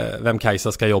vem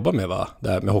Kajsa ska jobba med, va?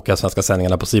 Där med Hockeyallsvenska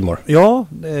sändningarna på C More. Ja,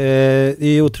 det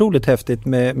är otroligt häftigt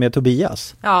med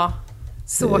Tobias. Ja,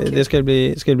 så kul. Det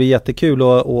ska bli jättekul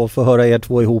att få höra er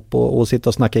två ihop och sitta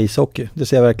och snacka ishockey. Det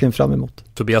ser jag verkligen fram emot.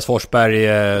 Tobias Forsberg,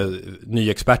 ny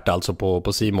expert alltså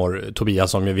på C More.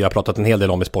 Tobias, som vi har pratat en hel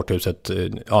del om i Sporthuset.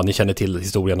 Ja, ni känner till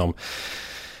historien om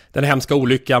den hemska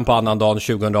olyckan på annandagen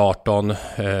 2018,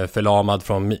 förlamad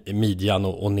från midjan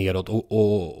och neråt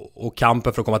och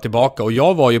kampen för att komma tillbaka. Och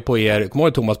jag var ju på kommer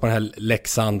du Thomas, på den här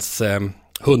Leksands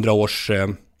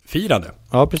 100-årsfirande.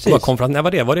 Ja, precis. När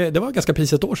var det? Det var ganska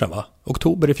precis ett år sedan, va?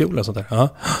 Oktober i fjol och sånt där.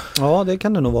 Ja, det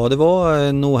kan det nog vara. Det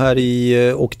var nog här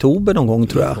i oktober någon gång,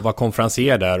 tror jag. Och var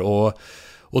konferenser där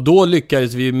och då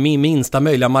lyckades vi med minsta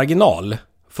möjliga marginal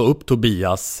få upp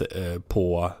Tobias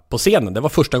på scenen. Det var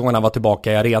första gången han var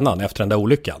tillbaka i arenan efter den där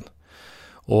olyckan.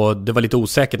 Och det var lite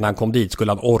osäkert när han kom dit.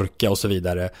 Skulle han orka och så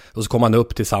vidare. Och så kom han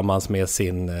upp tillsammans med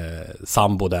sin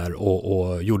sambo där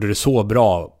och gjorde det så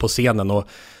bra på scenen. Och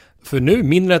för nu,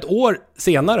 mindre ett år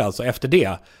senare alltså, efter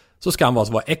det, så ska han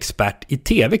vara expert i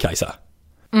tv, Kajsa.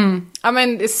 Ja,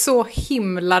 men det är så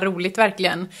himla roligt,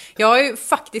 verkligen. Jag har ju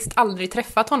faktiskt aldrig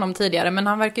träffat honom tidigare, men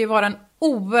han verkar ju vara en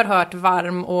oerhört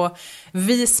varm och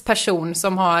vis person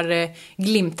som har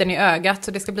glimten i ögat.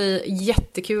 Så det ska bli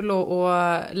jättekul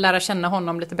att lära känna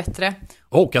honom lite bättre.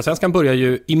 Och Svenskan börjar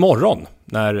ju imorgon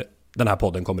när den här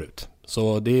podden kommer ut.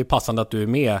 Så det är passande att du är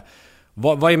med.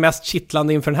 Vad är mest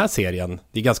kittlande inför den här serien?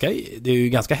 Det är ju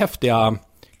ganska häftiga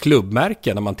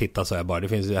klubbmärken när man tittar så här bara.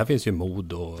 Här finns ju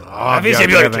Mod och här finns ju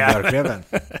Björklöven.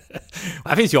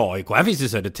 Här finns ju AIK, här finns ju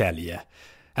Södertälje.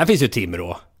 Här finns ju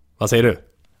Timrå. Vad säger du?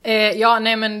 Ja,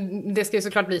 nej, men det ska ju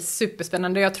såklart bli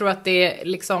superspännande. Jag tror att det är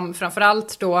liksom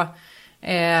framförallt då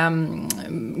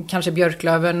kanske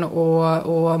Björklöven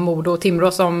och Modo och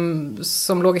Timrå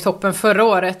som låg i toppen förra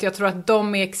året. Jag tror att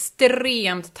de är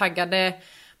extremt taggade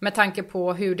med tanke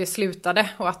på hur det slutade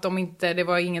och att det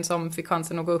var ingen som fick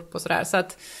chansen att gå upp och sådär. Så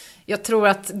att jag tror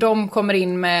att de kommer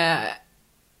in med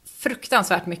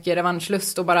fruktansvärt mycket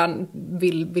revanschlust och bara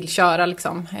vill köra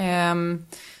liksom.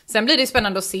 Sen blir det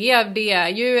spännande att se. Det är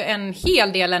ju en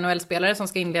hel del NHL-spelare som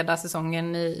ska inleda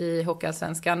säsongen i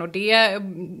Hockeyallsvenskan. Och det är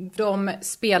de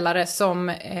spelare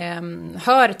som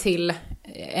hör till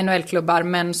NHL-klubbar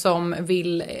men som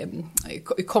vill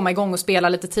komma igång och spela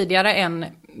lite tidigare än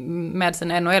med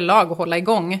sina NHL-lag och hålla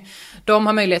igång. De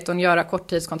har möjlighet att göra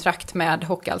korttidskontrakt med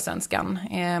Hockeyallsvenskan.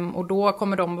 Och då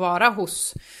kommer de vara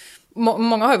hos...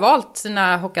 Många har ju valt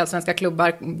sina hockeyallsvenska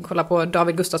klubbar. Kolla på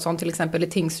David Gustafsson till exempel i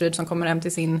Tingsryd som kommer hem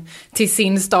till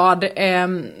sin stad.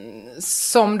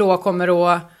 Som då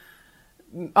kommer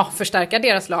att förstärka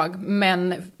deras lag.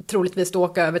 Men troligtvis då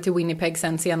åka över till Winnipeg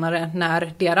sen senare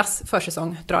när deras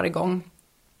försäsong drar igång.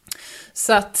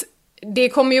 Så att det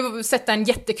kommer ju sätta en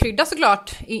jättekrydda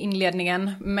såklart i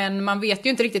inledningen. Men man vet ju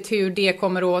inte riktigt hur det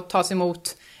kommer att tas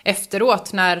emot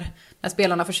efteråt när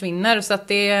spelarna försvinner. Så att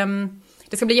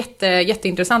det ska bli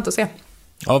jätteintressant att se.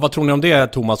 Ja, vad tror ni om det,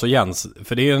 Thomas och Jens?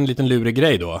 För det är ju en liten lurig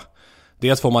grej då.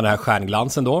 Dels får man den här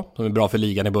stjärnglansen då, som är bra för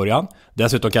ligan i början.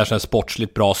 Dessutom kanske en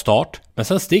sportsligt bra start. Men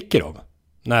sen sticker de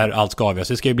när allt ska avgöras.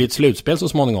 Det ska ju bli ett slutspel så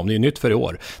småningom. Det är ju nytt för i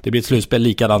år. Det blir ett slutspel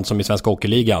likadant som i Svenska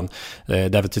Hockeyligan.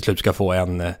 Där vi till slut ska få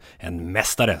en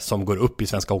mästare som går upp i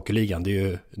Svenska Hockeyligan. Det är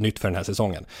ju nytt för den här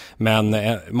säsongen. Men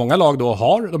många lag då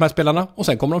har de här spelarna och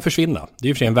sen kommer de försvinna. Det är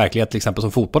ju för sig en verklighet till exempel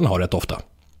som fotbollen har rätt ofta.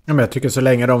 Ja, men jag tycker så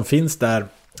länge de finns där,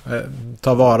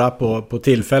 ta vara på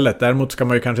tillfället. Däremot ska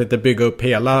man ju kanske inte bygga upp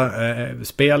hela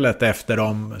spelet efter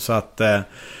dem så att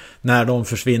när de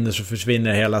försvinner så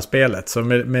försvinner hela spelet. Så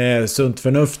med sunt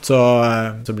förnuft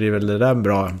så blir väl det där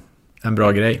en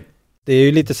bra grej. Det är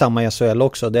ju lite samma i SHL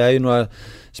också. Det är ju några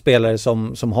spelare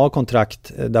som har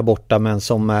kontrakt där borta men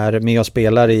som är med och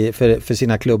spelar för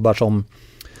sina klubbar som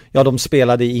de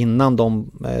spelade innan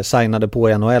de signade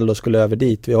på NHL och skulle över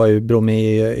dit. Vi har ju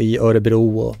Bromé i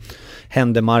Örebro och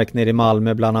Händemark nere i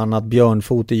Malmö, bland annat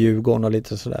Björnfot i Djurgården och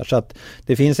lite sådär. Så att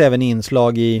det finns även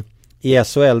inslag i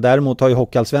SHL. Däremot har ju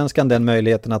Hockeyallsvenskan den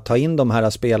möjligheten att ta in de här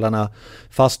spelarna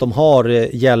fast de har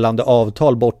gällande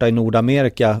avtal borta i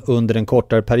Nordamerika under en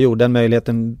kortare period. Den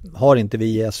möjligheten har inte vi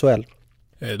i SHL.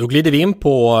 Då glider vi in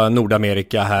på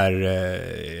Nordamerika här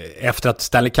efter att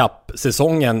Stanley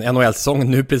Cup-säsongen,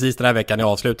 NHL-säsongen nu precis den här veckan är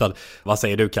avslutad. Vad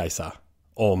säger du, Kajsa,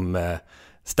 om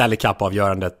Stanley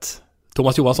Cup-avgörandet?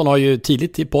 Thomas Johansson har ju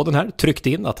tidigt i podden här tryckt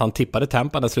in att han tippade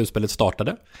Tampa när slutspelet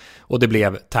startade. Och det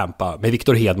blev Tampa med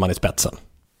Victor Hedman i spetsen.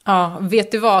 Ja,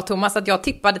 vet du vad, Thomas? Att jag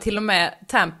tippade till och med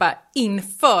Tampa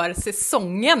inför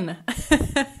säsongen.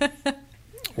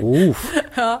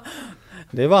 Ja.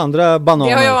 Det var andra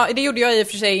bananer. Det gjorde jag i och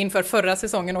för sig inför förra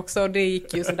säsongen också. Det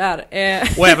gick ju sådär.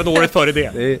 Och även året före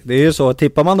det. Det är ju så.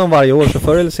 Tippar man dem varje år så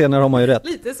förr eller senare har man ju rätt.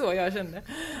 Lite så jag kände.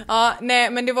 Ja, nej,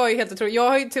 men det var ju helt otroligt. Jag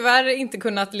har ju tyvärr inte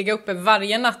kunnat ligga uppe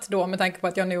varje natt då med tanke på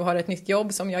att jag nu har ett nytt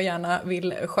jobb som jag gärna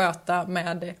vill sköta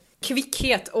med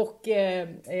kvickhet och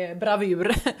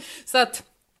bravur. Så att,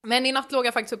 men i natt låg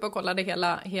jag faktiskt uppe och kollade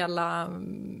hela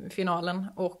finalen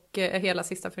och hela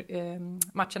sista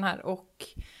matchen här och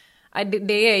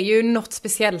det är ju något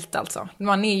speciellt alltså.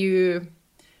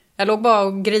 Jag låg bara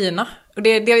och grina. Och det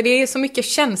är så mycket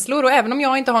känslor. Och även om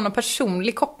jag inte har någon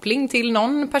personlig koppling till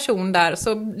någon person där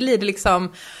så blir det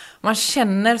liksom... Man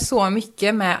känner så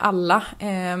mycket med alla.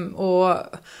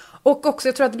 Och också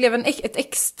jag tror att det blev ett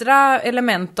extra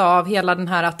element av hela den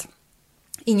här att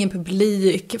ingen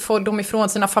publik, får dem ifrån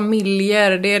sina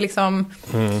familjer. Det är liksom...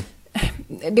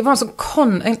 Det var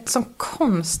en sån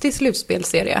konstig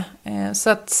slutspelserie. Så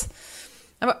att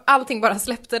allting bara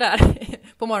släppte där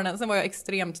på morgonen. Sen var jag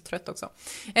extremt trött också.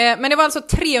 Men det var alltså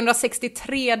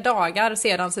 363 dagar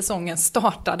sedan säsongen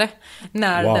startade.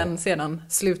 När den sedan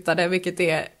slutade. Vilket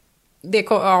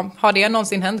har det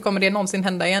någonsin hänt? Kommer det någonsin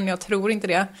hända igen? Jag tror inte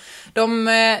det.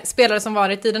 De spelare som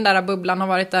varit i den där bubblan har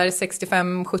varit där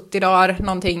 65-70 dagar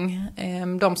någonting.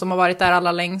 De som har varit där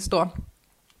alla längst då.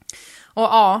 Och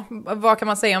ja, vad kan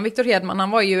man säga om Victor Hedman?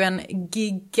 Han var ju en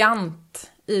gigant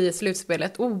i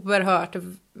slutspelet. Oerhört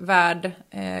värd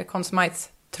Conn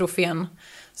Smythe-trofén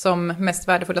som mest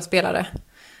värdefulla spelare.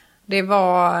 Det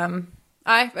var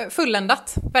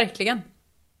fulländat, verkligen.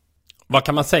 Vad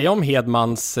kan man säga om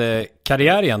Hedmans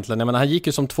karriär egentligen? Jag menar, han gick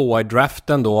ju som 2 i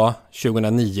draften då,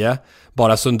 2009.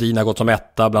 Bara Sundin har gått som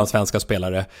 1 bland svenska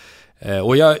spelare.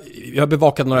 Och jag har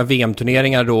bevakat några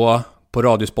VM-turneringar då på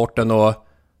Radiosporten och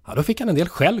då fick han en del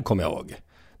skäll, kommer jag ihåg.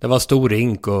 Det var stor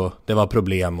rink och det var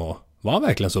problem och var han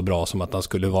verkligen så bra som att han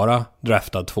skulle vara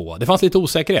draftad 2? Det fanns lite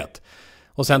osäkerhet.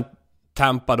 Och sen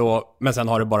Tampa då, men sen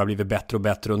har det bara blivit bättre och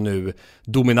bättre och nu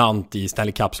dominant i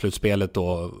Stanley Cup-slutspelet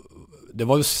och det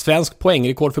var ju svensk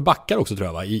poängrekord för backar också tror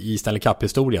jag va? I Stanley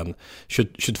Cup-historien,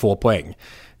 22 poäng.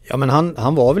 Ja, men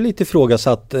han var väl lite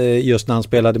ifrågasatt just när han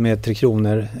spelade med Tre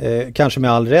Kronor. Kanske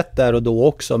med all rätt där och då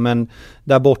också. Men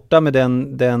där borta med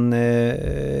den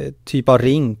typ av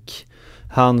rink,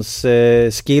 hans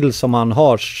skill som han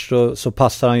har så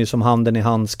passar han ju som handen i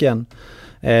handsken.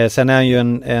 Sen är han ju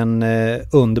en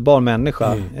underbar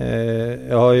människa.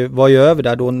 Jag var ju över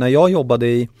där då när jag jobbade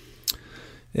i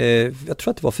jag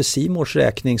tror att det var för Simors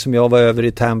räkning som jag var över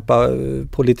i Tampa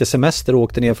på lite semester och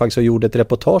åkte ner faktiskt och gjorde ett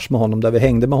reportage med honom där vi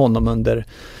hängde med honom under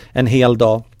en hel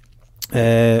dag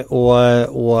och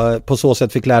på så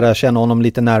sätt fick lära känna honom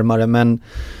lite närmare, men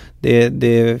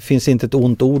det finns inte ett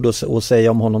ont ord att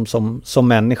säga om honom som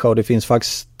människa och det finns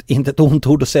faktiskt inte ett ont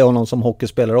ord att säga om honom som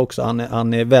hockeyspelare också.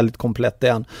 Han är väldigt komplett, det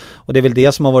är han. Och det är väl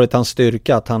det som har varit hans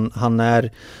styrka, att han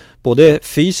är både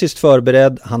fysiskt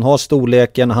förberedd, han har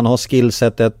storleken, han har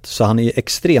skillsetet, så han är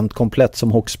extremt komplett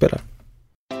som hockeyspelare.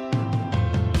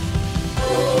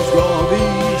 Ska vi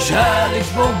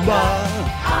kärleksbomba?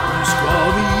 Nu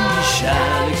ska vi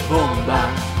kärleksbomba.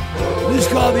 Nu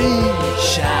ska vi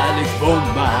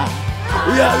kärleksbomba.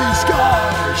 Ja, vi ska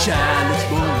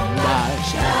kärleksbomba.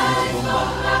 Kärleksbomba.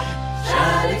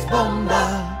 Kärleksbomba.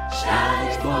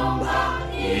 Kärleksbomba.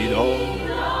 Idag.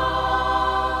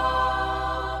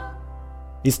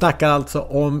 Vi snackar alltså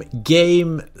om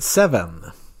Game 7.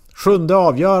 7:e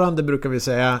avgörande brukar vi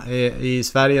säga i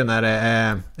Sverige när det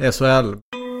är SHL.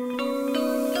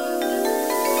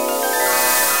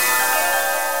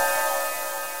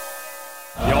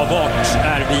 Ja, vart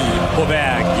är vi på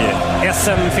väg?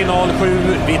 SM-final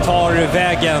 7. Vi tar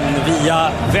vägen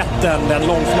via Vättern, den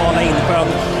långsmala insjön,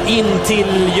 in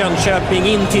till Jönköping,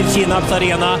 in till Kinnarps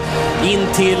arena, in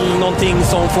till någonting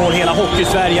som får hela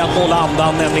Hockey-Sverige att hålla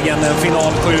andan, nämligen en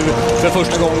final 7. För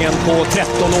första gången på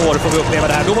 13 år får vi uppleva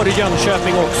det här. Då var det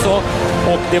Jönköping också,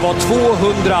 och det var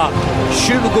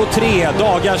 223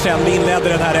 dagar sedan vi inledde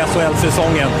den här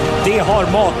SHL-säsongen. Det har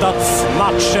matats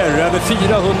matcher, över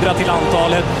 400 till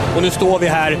antalet, och nu står vi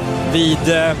här vid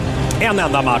en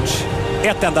enda match,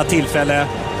 ett enda tillfälle,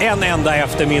 en enda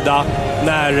eftermiddag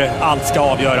när allt ska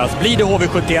avgöras. Blir det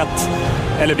HV71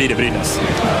 eller blir det Brynäs?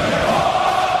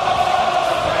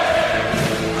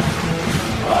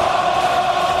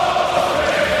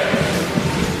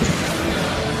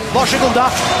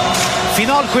 Varsågoda.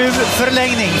 Final 7,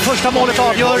 förlängning. Första målet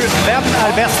avgör vem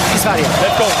är bäst i Sverige.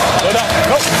 Let's go.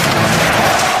 Go.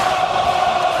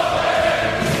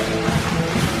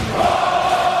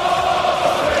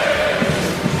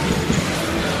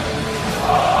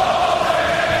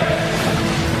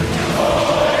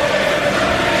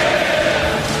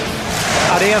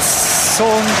 Ja, det är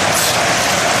sånt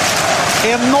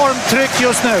enormt tryck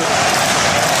just nu.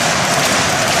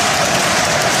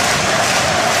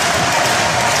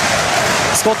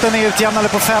 Skotten är utjämnade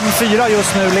på 5-4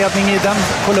 just nu. Ledning i den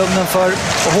kolumnen för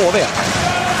HV.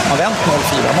 Har vänt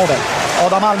 0-4. Nåväl.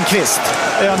 Adam Almqvist.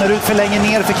 Önerud förlänger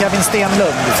ner för Kevin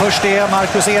Stenlund. Först är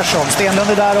Marcus Ersson.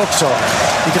 Stenlund är där också.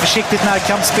 Lite försiktigt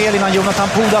närkampsspel innan Jonathan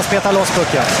Pudas petar loss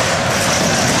pucken.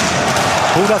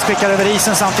 Pudas skickar över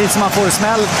isen samtidigt som han får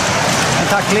smäll. En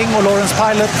tackling och Lawrence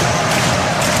Pilot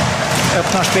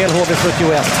öppnar spel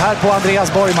HV71. Här på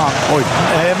Andreas Borgman.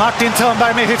 Martin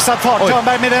Törnberg med hyfsad fart.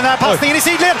 Törnberg med den här passningen i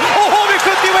sidled. Och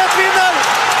HV71 vinner!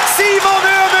 Simon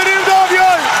Önerud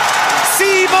avgör!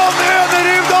 Simon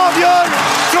Önerud avgör!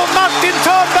 Från Martin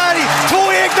Törnberg. 2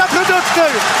 egna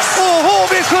produkter. Och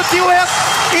HV71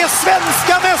 är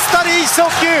svenska mästare i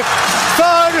ishockey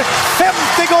för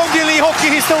 5:e gången i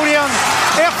hockeyhistorien.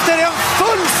 Efter en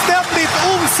fullständigt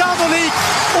osannolik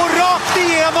och rakt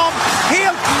igenom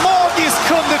helt magisk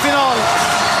kundefinal.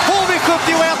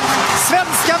 HV71,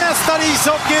 svenska mästare i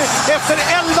ishockey efter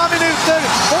 11 minuter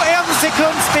och 1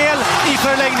 sekund spel i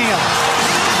förlängningen.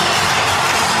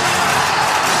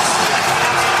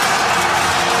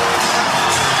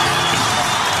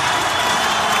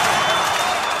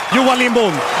 Johan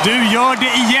Lindbom, du gör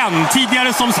det igen.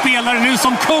 Tidigare som spelare, nu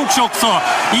som coach också.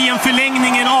 I en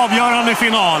förlängning, en avgörande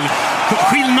final.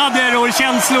 Skillnader och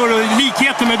känslor och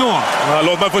likheter med då? Ja,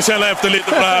 låt mig få känna efter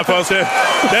lite på det här. För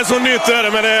det är så nytt,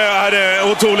 men det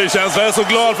är otrolig känsla. Jag är så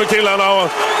glad för killarna. Och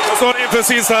jag står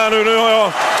precis här nu. Nu har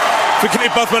jag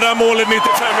förknippat med det här målet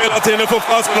 95 hela tiden. Nu får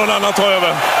fast någon annan ta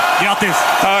över. Grattis!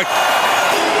 Tack!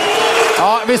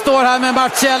 Ja, vi står här med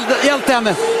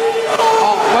matchhjälten.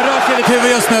 Ja, vad rör sig i ditt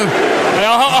huvud just nu?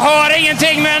 Jag hör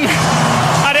ingenting, men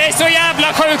ja, det är så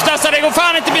jävla sjukt alltså. Det går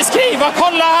fan inte beskriva.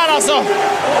 Kolla här alltså.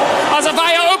 Alltså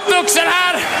fan, jag är uppvuxen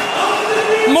här.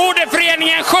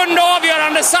 Moderföreningen, 7:e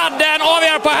avgörande sadden,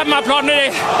 avgör på hemmaplan. Det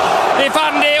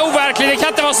är overkligt. Det kan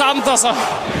inte vara sant alltså.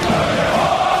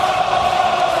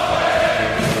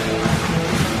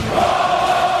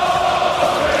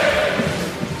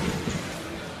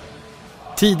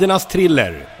 Tidernas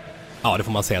thriller. Ja, det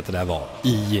får man säga att det där var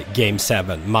i Game 7,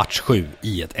 match 7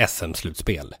 i ett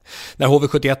SM-slutspel. När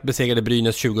HV71 besegrade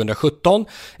Brynäs 2017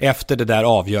 efter det där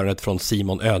avgörandet från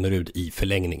Simon Önerud i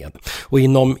förlängningen. Och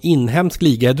inom inhemsk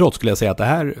ligaidrott skulle jag säga att det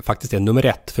här faktiskt är nummer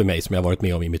 1 för mig som jag varit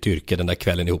med om i mitt yrke den där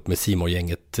kvällen ihop med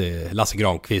Simon-gänget, Lasse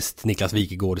Granqvist, Niklas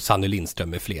Wikegård, Sanny Lindström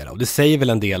med flera. Och det säger väl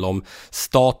en del om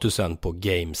statusen på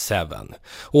Game 7.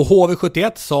 Och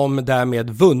HV71 som därmed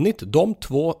vunnit de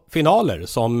 2 finaler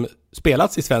som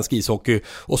spelats i svensk ishockey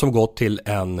och som gått till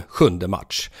en 7:e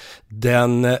match.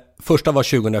 Den första var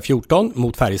 2014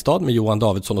 mot Färjestad med Johan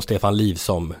Davidsson och Stefan Liv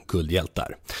som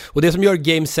guldhjältar. Och det som gör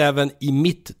Game 7 i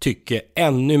mitt tycke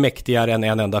ännu mäktigare än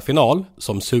en enda final,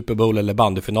 som Super Bowl eller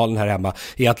bandyfinalen här hemma,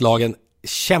 är att lagen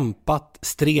kämpat,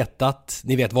 stretat,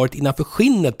 ni vet, varit innanför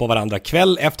skinnet på varandra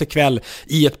kväll efter kväll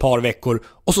i ett par veckor,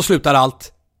 och så slutar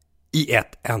allt i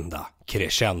ett enda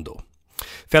crescendo.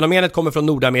 Fenomenet kommer från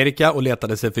Nordamerika och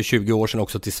letade sig för 20 år sedan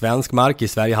också till svensk mark. I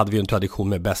Sverige hade vi en tradition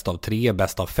med bäst av 3,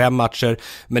 bäst av 5 matcher.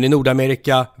 Men i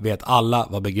Nordamerika vet alla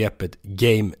vad begreppet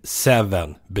Game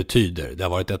 7 betyder. Det har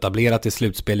varit etablerat i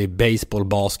slutspel i baseball,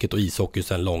 basket och ishockey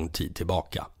sedan lång tid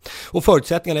tillbaka. Och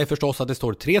förutsättningarna är förstås att det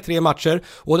står 3-3 matcher,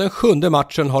 och den 7:e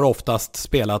matchen har oftast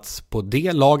spelats på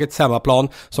det lagets hemmaplan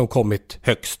som kommit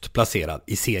högst placerad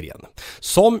i serien.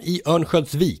 Som i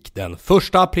Örnsköldsvik den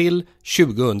 1 april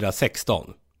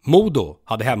 2016. Modo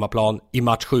hade hemmaplan i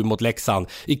match 7 mot Leksand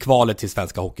i kvalet till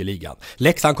Svenska Hockeyligan.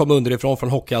 Leksand kom underifrån från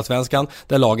Hockeyallsvenskan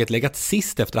där laget legat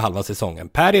sist efter halva säsongen.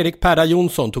 Per-Erik Perra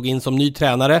Jonsson tog in som ny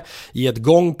tränare i ett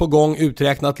gång på gång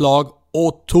uträknat lag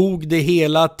och tog det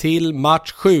hela till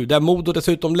match 7 där Modo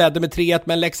dessutom ledde med 3-1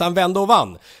 men Leksand vände och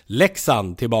vann.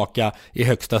 Leksand tillbaka i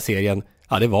högsta serien.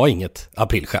 Ja, det var inget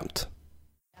aprilskämt.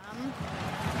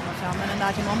 Fram med den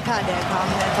där till Montpellier, kan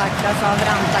tacklas av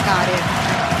Rantakari.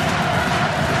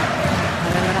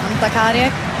 Rantakari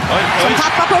som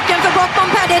tappar pucken för Brock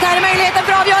Montpellier. Där är möjligheten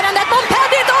för avgörandet.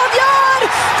 Montpellier avgör!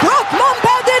 Brock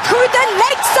Montpellier skjuter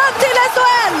Leksand till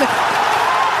SHL!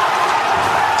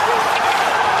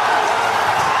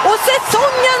 Och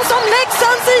säsongen som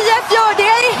Leksands IF gör, det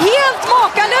är helt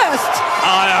makalöst!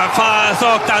 Ja, jag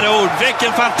saknar ord.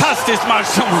 Vilken fantastisk match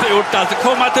som de har gjort. Alltså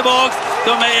komma tillbaka,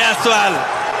 de är i SHL.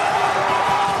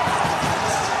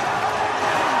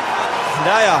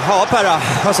 Där ja, Perra,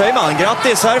 vad säger man?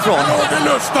 Grattis härifrån. Ja, det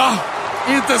lufta.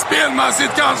 Inte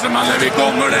spelmässigt kanske, men när vi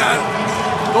kommer där,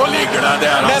 då ligger det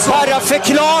där. Men alltså. Perra,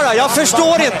 förklara. Jag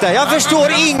förstår inte. Jag förstår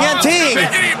ingenting.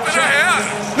 Jag begriper det här.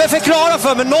 Men förklara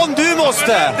för mig. Någon du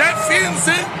måste. Det finns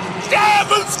en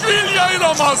djävulsk vilja i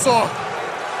dem alltså.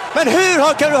 Men hur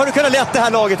har du kunnat leda det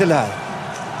här laget till det här?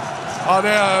 Ja,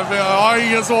 jag har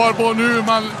ingen svar på nu,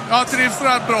 men jag trivs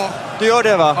rätt bra. Du gör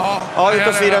det va? Ja, ut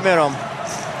och fira med dem.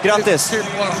 Grattis.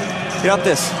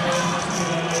 Grattis.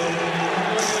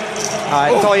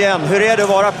 Nej, ta igen. Hur är det att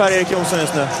vara Per-Erik Jonsson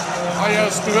just nu? Ja,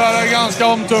 just nu är det ganska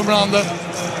omtumlande.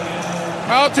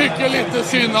 Men jag tycker lite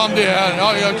synd om det här.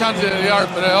 Ja, jag kan inte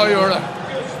hjälpa det, jag gör det.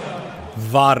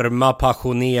 Varma,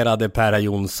 passionerade Perra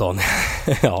Jonsson.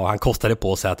 Ja, han kostade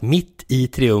på sig att mitt i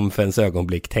triumfens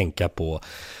ögonblick tänka på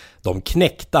de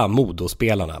knäckta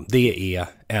Modospelarna. Det är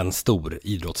en stor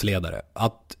idrottsledare.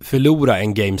 Att förlora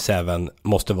en Game 7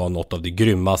 måste vara något av det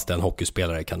grymmaste en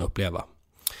hockeyspelare kan uppleva.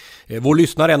 Vår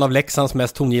lyssnare, en av Leksands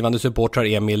mest tongivande supportrar,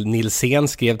 Emil Nilsén,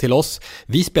 skrev till oss: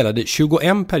 vi spelade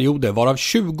 21 perioder varav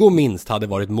 20 minst hade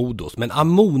varit Modos, men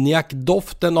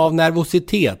ammoniakdoften av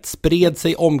nervositet spred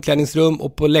sig omklädningsrum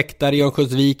och på läktare i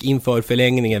Örnsköldsvik inför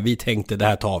förlängningen. Vi tänkte, det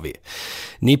här tar vi.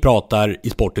 Ni pratar i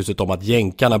Sporthuset om att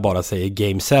jänkarna bara säger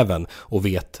Game 7 och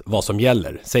vet vad som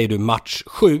gäller. Säger du match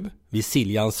 7 vid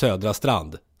Siljans södra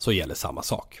strand så gäller samma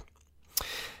sak.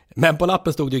 Men på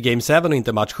lappen stod det ju Game 7 och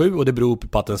inte match 7, och det beror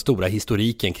på att den stora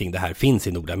historiken kring det här finns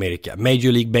i Nordamerika.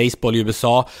 Major League Baseball i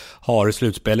USA har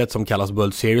slutspelet som kallas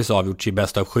World Series avgjorts i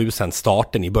bäst av 7 sedan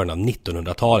starten i början av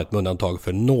 1900-talet, med undantag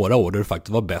för några år där det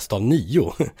faktiskt var bäst av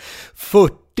 9.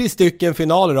 40 stycken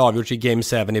finaler avgjorts i Game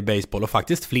 7 i baseball och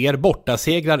faktiskt fler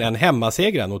bortasegrar än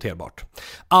hemmasegrar, noterbart.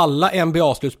 Alla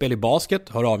NBA-slutspel i basket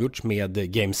har avgjorts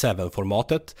med Game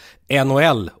 7-formatet.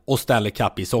 NHL och Stanley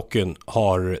Cup i hockeyn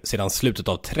har sedan slutet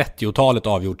av 30-talet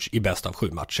avgjorts i bäst av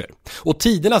 7 matcher. Och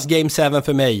tidernas Game 7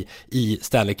 för mig i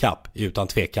Stanley Cup är utan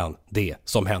tvekan det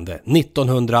som hände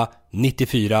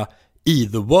 1994 i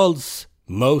the world's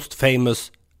most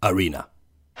famous arena.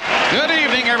 Good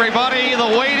evening, everybody.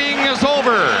 The waiting is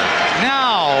over.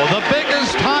 Now, the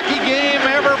biggest hockey game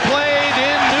ever played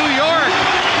in New York.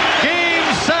 Game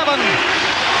 7,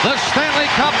 the Stanley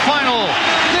Cup final.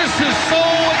 This is so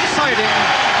exciting.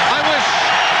 I wish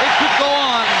it could go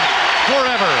on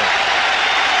forever.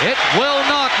 It will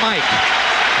not, Mike.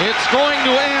 It's going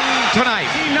to end tonight.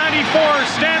 1994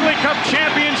 Stanley Cup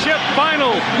Championship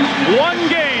final. One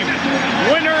game.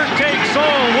 Winner takes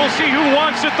all. We'll see who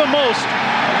wants it the most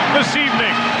this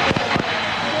evening.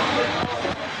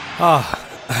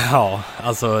 Ja,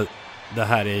 alltså det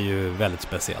här är ju väldigt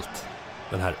speciellt.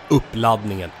 Den här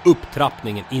uppladdningen,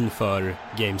 upptrappningen inför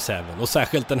Game 7. Och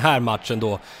särskilt den här matchen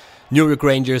då, New York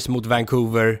Rangers mot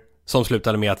Vancouver, som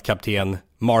slutade med att kapten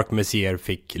Mark Messier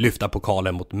fick lyfta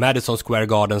pokalen mot Madison Square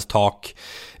Gardens tak,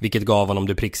 vilket gav honom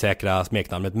det pricksäkra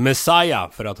smeknamnet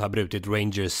Messiah för att ha brutit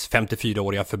Rangers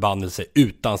 54-åriga förbannelse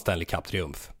utan Stanley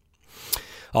Cup-triumf.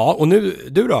 Ja, och nu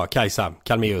du då, Kajsa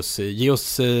Kalmeus, ge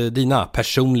oss dina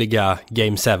personliga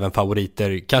Game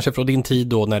 7-favoriter, kanske från din tid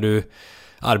då när du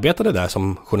arbetade där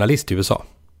som journalist i USA.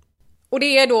 Och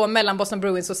det är då mellan Boston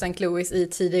Bruins och St. Louis i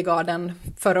TD Garden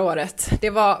förra året. Det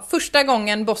var första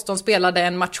gången Boston spelade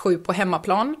en match 7 på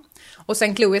hemmaplan. Och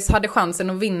St. Louis hade chansen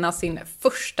att vinna sin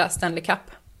första Stanley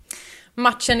Cup.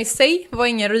 Matchen i sig var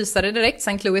ingen rysare direkt.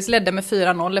 St. Louis ledde med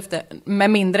 4-0 med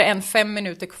mindre än 5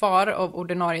 minuter kvar av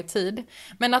ordinarie tid.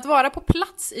 Men att vara på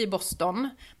plats i Boston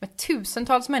med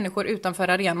tusentals människor utanför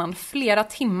arenan flera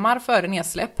timmar före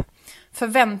nedsläpp.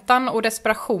 Förväntan och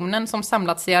desperationen som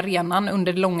samlats i arenan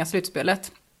under det långa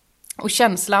slutspelet. Och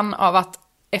känslan av att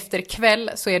efter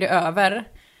kväll så är det över.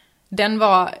 Den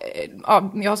var,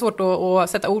 ja, jag har svårt att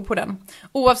sätta ord på den.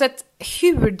 Oavsett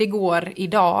hur det går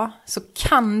idag så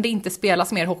kan det inte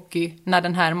spelas mer hockey när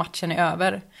den här matchen är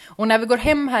över. Och när vi går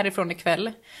hem härifrån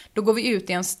ikväll, då går vi ut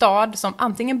i en stad som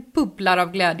antingen bubblar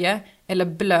av glädje eller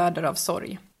blöder av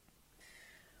sorg.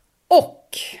 Och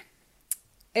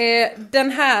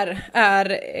den här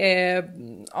är,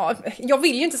 jag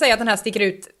vill ju inte säga att den här sticker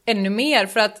ut ännu mer,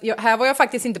 för att här var jag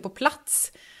faktiskt inte på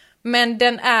plats. Men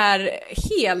den är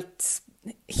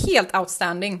helt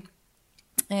outstanding.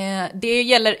 Det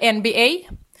gäller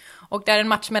NBA och det är en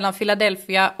match mellan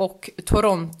Philadelphia och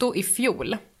Toronto i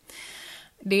fjol.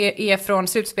 Det är från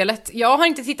slutspelet. Jag har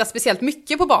inte tittat speciellt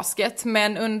mycket på basket,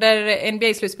 men under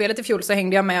NBA-slutspelet i fjol så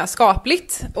hängde jag med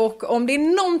skapligt. Och om det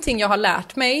är någonting jag har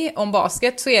lärt mig om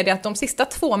basket så är det att de sista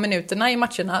 2 minuterna i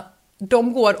matcherna,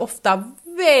 de går ofta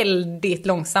väldigt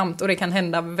långsamt och det kan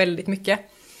hända väldigt mycket.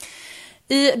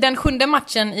 I den 7:e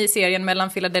matchen i serien mellan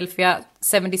Philadelphia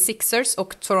 76ers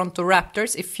och Toronto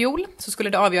Raptors i fjol så skulle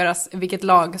det avgöras vilket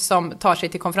lag som tar sig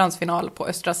till konferensfinal på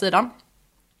östra sidan.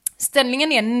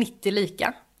 Ställningen är 90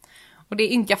 lika och det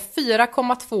är ynka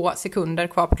 4,2 sekunder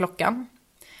kvar på klockan.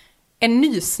 En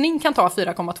nysning kan ta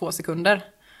 4,2 sekunder,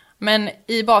 men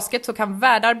i basket så kan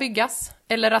världar byggas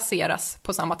eller raseras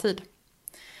på samma tid.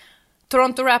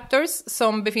 Toronto Raptors,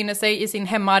 som befinner sig i sin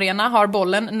hemmaarena, har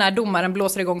bollen när domaren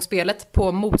blåser igång spelet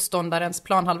på motståndarens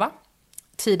planhalva.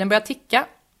 Tiden börjar ticka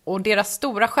och deras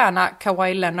stora stjärna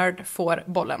Kawhi Leonard får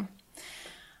bollen.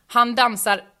 Han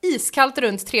dansar iskallt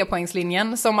runt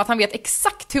 3-poängslinjen som att han vet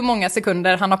exakt hur många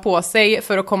sekunder han har på sig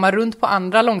för att komma runt på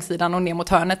andra långsidan och ner mot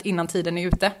hörnet innan tiden är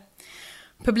ute.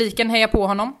 Publiken hejar på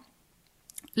honom.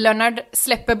 Leonard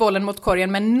släpper bollen mot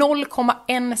korgen med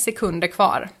 0,1 sekunder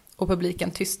kvar och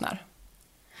publiken tystnar.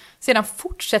 Sedan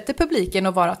fortsätter publiken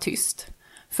att vara tyst.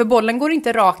 För bollen går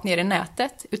inte rakt ner i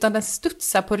nätet utan den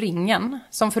studsar på ringen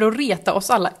som för att reta oss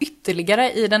alla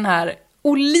ytterligare i den här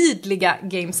olidliga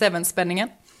Game 7-spänningen.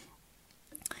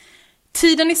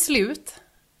 Tiden är slut,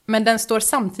 men den står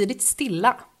samtidigt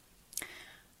stilla.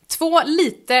 2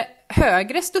 lite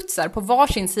högre studsar på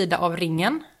varsin sida av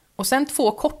ringen och sen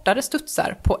 2 kortare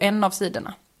studsar på en av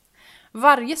sidorna.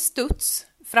 Varje studs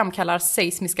framkallar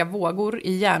seismiska vågor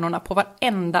i hjärnorna på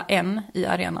varenda en i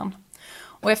arenan.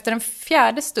 Och efter den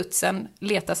 4:e studsen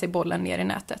letar sig bollen ner i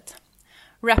nätet.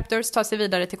 Raptors tar sig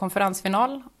vidare till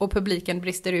konferensfinal och publiken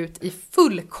brister ut i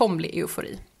fullkomlig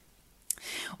eufori.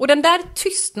 Och den där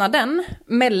tystnaden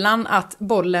mellan att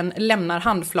bollen lämnar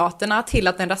handflatorna till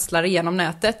att den rasslar igenom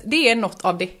nätet, det är något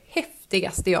av det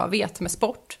häftigaste jag vet med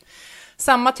sport.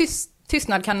 Samma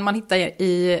tystnad kan man hitta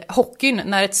i hockeyn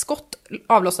när ett skott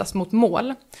avlossas mot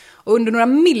mål. Och under några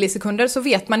millisekunder så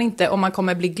vet man inte om man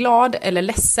kommer bli glad eller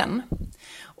ledsen.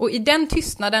 Och i den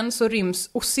tystnaden så ryms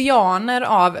oceaner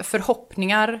av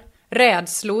förhoppningar,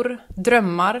 rädslor,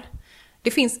 drömmar.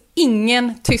 Det finns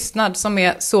ingen tystnad som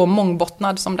är så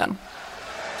mångbottnad som den.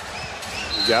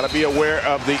 You gotta be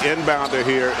aware of the inbounder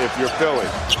here if you're Philly.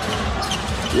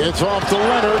 It's off to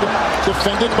Leonard,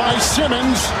 defended by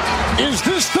Simmons. Is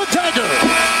this the dagger?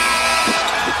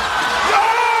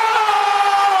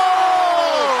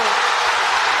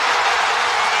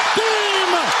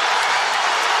 Game!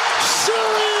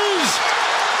 Series!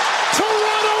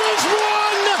 Toronto has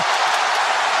won!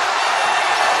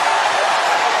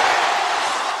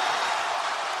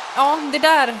 Ja,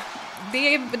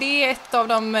 det är ett av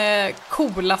de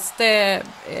coolaste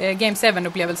Game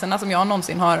 7-upplevelserna som jag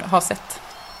någonsin har sett.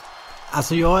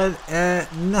 Alltså jag är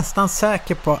nästan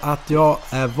säker på att jag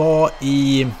var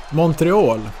i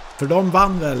Montreal. För de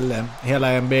vann väl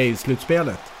hela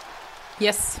NBA-slutspelet?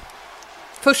 Yes.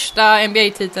 Första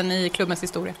NBA-titeln i klubbens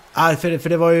historia. Ja, för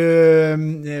det var ju...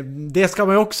 Det ska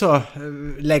man ju också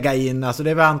lägga in. Alltså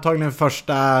det var antagligen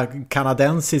första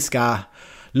kanadensiska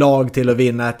lag till att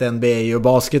vinna ett NBA. Och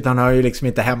basketen har ju liksom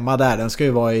inte hemma där. Den ska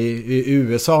ju vara i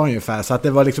USA ungefär. Så att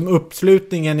det var liksom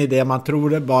uppslutningen i det man tror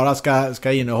det bara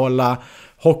ska innehålla.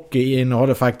 Hockey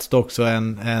innehåller faktiskt också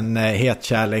en het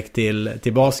kärlek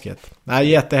till basket. Det är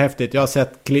jättehäftigt. Jag har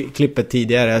sett klippet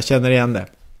tidigare. Jag känner igen det.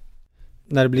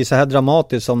 När det blir så här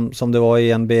dramatiskt som det var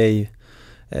i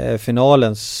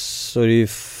NBA-finalen så är det ju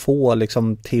få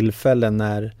liksom tillfällen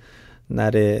när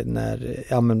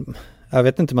ja, men jag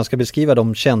vet inte hur man ska beskriva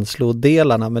de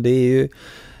känslodelarna, men det är ju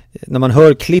när man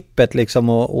hör klippet liksom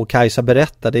och Kajsa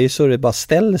berättar, det är ju så det bara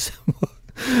ställer sig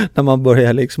när man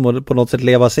börjar liksom på något sätt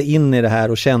leva sig in i det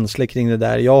här och känslor kring det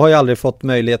där. Jag har ju aldrig fått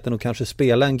möjligheten att kanske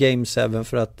spela en Game 7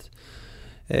 för att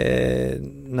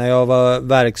när jag var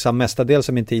verksam mestadels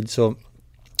av min tid så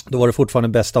då var det fortfarande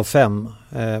bäst av 5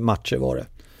 matcher var det.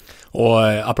 Och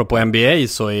apropå NBA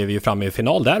så är vi ju framme i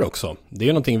final där också. Det är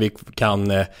ju någonting vi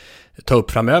kan ta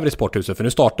upp framöver i Sporthuset, för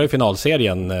nu startar ju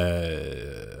finalserien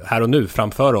här och nu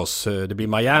framför oss. Det blir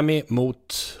Miami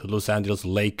mot Los Angeles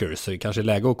Lakers, så det kanske är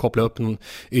läge att koppla upp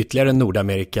ytterligare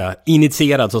Nordamerika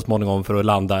initierad så småningom för att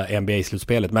landa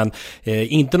NBA-slutspelet, men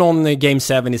inte någon Game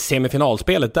 7 i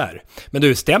semifinalspelet där. Men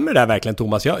du, stämmer det där verkligen,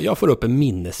 Thomas? Jag får upp en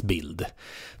minnesbild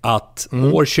att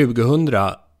år 2000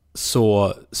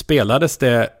 så spelades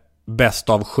det bäst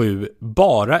av 7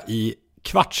 bara i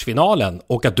kvartsfinalen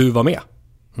och att du var med.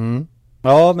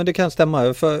 Ja, men det kan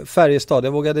stämma. För Färjestad,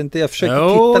 jag vågade inte, jag försökte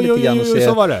titta lite grann och se.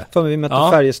 Så var det. För vi mötte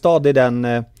Färjestad i den,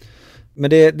 men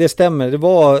det stämmer.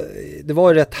 Det var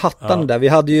ju rätt hattande där. Vi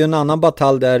hade ju en annan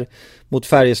batalj där mot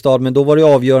Färjestad, men då var det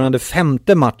avgörande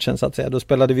 5:e matchen så att säga. Då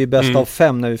spelade vi bäst av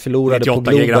 5 när vi förlorade på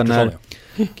Globen när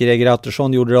Greger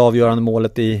Attersson gjorde det avgörande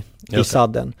målet i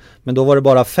sadden. Men då var det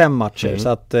bara 5 matcher så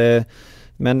att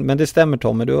men det stämmer,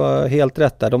 Tommy, du har helt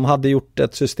rätt där. De hade gjort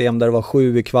ett system där det var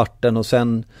 7 i kvarten och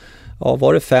sen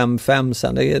var det 5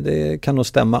 sen. Det kan nog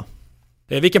stämma.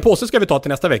 Vilken påse ska vi ta till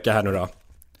nästa vecka här nu då?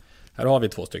 Här har vi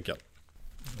 2 stycken.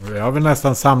 Jag vill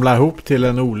nästan samla ihop till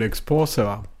en olyckspåse,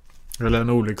 va? Eller en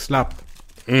olyckslapp.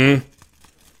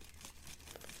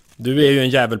 Du är ju en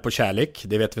jävel på kärlek,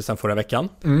 det vet vi sedan förra veckan.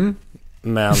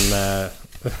 Men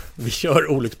vi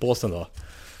kör olyckspåsen då.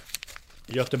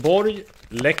 Göteborg,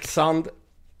 Leksand,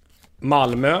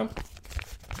 Malmö,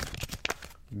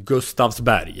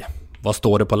 Gustavsberg. Vad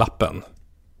står det på lappen?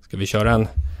 Ska vi köra en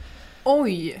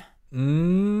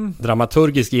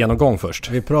dramaturgisk genomgång först?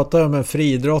 Vi pratar om en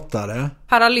friidrottare.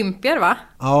 Paralympier, va?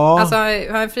 Ja. Alltså,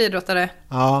 en friidrottare.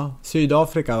 Ja,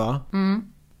 Sydafrika, va?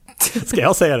 Ska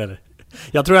jag säga det?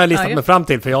 Jag tror jag har listat mig fram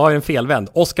till, för jag har en felvänd.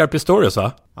 Oscar Pistorius,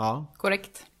 va? Ja.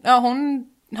 Korrekt. Ja,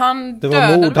 han det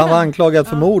var mord, han var anklagad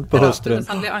för mord på hustrun.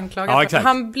 Han blev anklagad. Ja,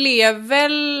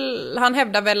 han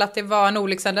hävdade väl att det var en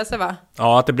olyckshändelse, va?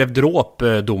 Ja, att det blev dråp,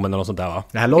 domen eller något sånt där, va?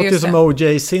 Det här låter ju som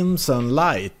O.J. Simpson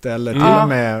light, eller till och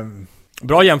med...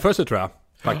 Bra jämförelse, tror jag,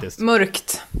 faktiskt.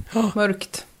 Mörkt.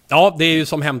 Ja, det är ju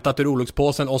som hämtat ur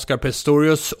olyckspåsen, Oscar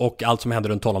Pistorius, och allt som händer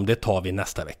runt honom, det tar vi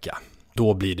nästa vecka.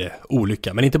 Då blir det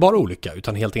olycka, men inte bara olycka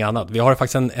utan helt annat. Vi har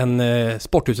faktiskt en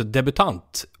Sporthuset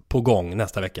debutant på gång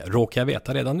nästa vecka. Råkar jag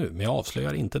veta redan nu, men jag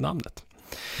avslöjar inte namnet.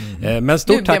 Men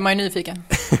stort tack. Nu blir man ju nyfiken.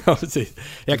 Ja, precis.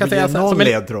 Jag kan säga någon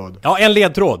ledtråd. Ja, en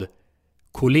ledtråd.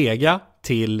 Kollega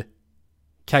till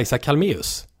Kajsa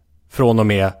Kalmeus från och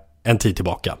med en tid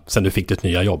tillbaka, sen du fick ditt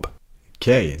nya jobb.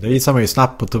 Okej, då visar man ju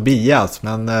snabbt på Tobias,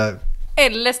 men...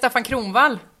 Eller Staffan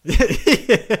Kronvall.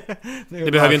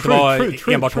 Det behöver inte vara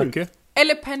enbart hockey.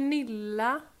 Eller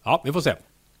Pernilla. Ja, vi får se.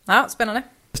 Ja, spännande.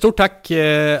 Stort tack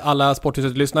alla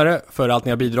Sporthuset-lyssnare för allt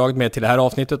ni har bidragit med till det här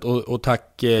avsnittet. Och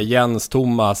tack Jens,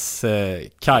 Thomas,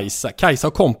 Kajsa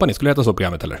och kompani. Skulle det heta så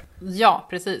programmet, eller? Ja,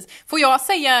 precis. Får jag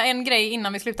säga en grej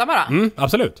innan vi slutar bara?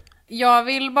 Absolut. Jag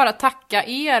vill bara tacka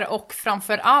er och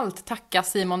framför allt tacka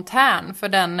Simon Tern för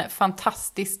den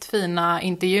fantastiskt fina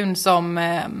intervjun som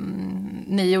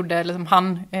ni gjorde, eller som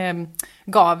han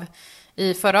gav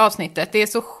i förra avsnittet. Det är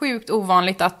så sjukt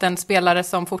ovanligt att en spelare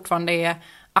som fortfarande är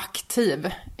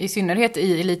aktiv, i synnerhet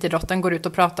i elitidrotten, går ut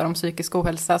och pratar om psykisk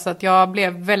ohälsa. Så att jag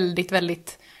blev väldigt,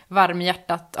 väldigt varm i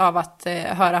hjärtat av att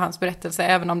höra hans berättelse,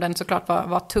 även om den såklart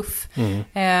var tuff.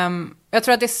 Jag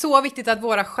tror att det är så viktigt att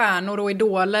våra stjärnor och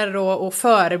idoler och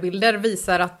förebilder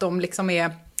visar att de liksom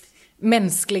är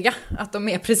mänskliga, att de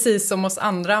är precis som oss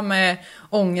andra med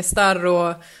ångestar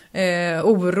och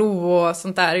oro och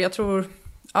sånt där. Jag tror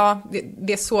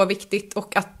det är så viktigt,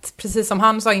 och att precis som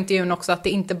han sa i intervjun också, att det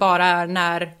inte bara är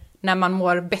när man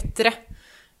mår bättre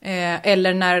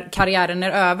eller när karriären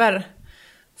är över.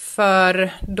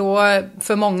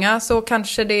 För många så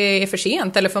kanske det är för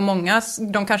sent, eller för många,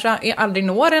 de kanske aldrig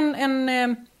når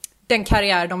den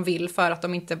karriär de vill för att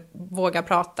de inte vågar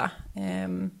prata.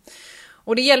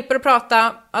 Och det hjälper att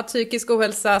prata, att psykisk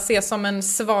ohälsa ses som en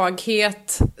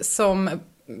svaghet, som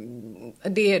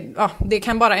det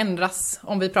kan bara ändras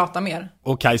om vi pratar mer.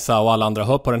 Och Kajsa och alla andra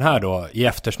hör på den här då i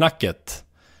eftersnacket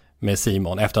med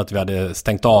Simon efter att vi hade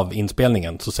stängt av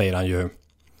inspelningen, så säger han ju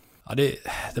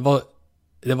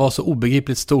det var så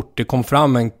obegripligt stort. Det kom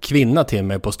fram en kvinna till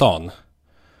mig på stan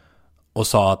och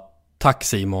sa att tack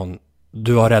Simon,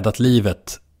 du har räddat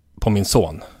livet på min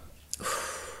son.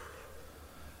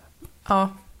 Ja.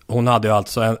 Hon hade ju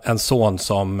alltså en son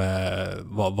som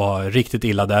var riktigt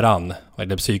illa däran,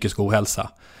 eller psykisk ohälsa.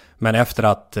 Men efter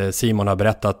att Simon har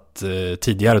berättat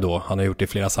tidigare då, han har gjort det i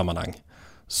flera sammanhang,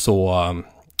 så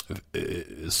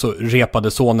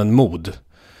repade sonen mod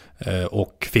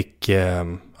och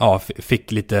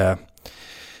fick lite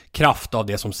kraft av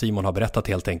det som Simon har berättat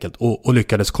helt enkelt, och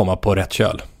lyckades komma på rätt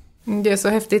köl. Det är så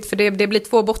häftigt, för det blir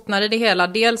 2 bottnar i det hela.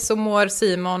 Dels så mår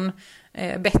Simon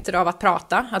bättre av att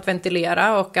prata, att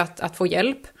ventilera och att få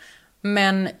hjälp.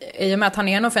 Men i och med att han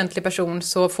är en offentlig person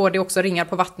så får det också ringar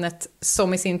på vattnet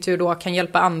som i sin tur då kan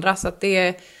hjälpa andra. Så att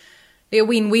det är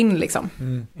win-win liksom.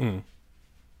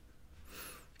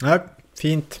 Ja,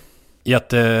 fint.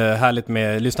 Jättehärligt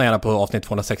med, lyssna gärna på avsnitt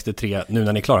 263 nu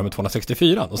när ni är klara med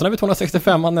 264. Och sen har vi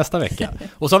 265 nästa vecka.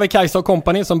 Och så har vi Kajsa och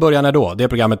Company som börjar när då? Det är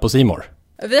programmet på C More.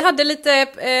 Vi hade lite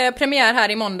premiär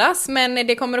här i måndags, men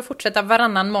det kommer att fortsätta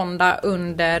varannan måndag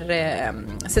under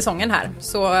säsongen här.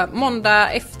 Så måndag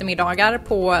eftermiddagar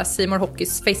på C More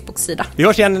Hockeys Facebook-sida. Vi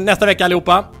hörs igen nästa vecka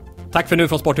allihopa. Tack för nu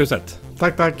från Sporthuset.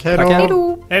 Tack. Hej då.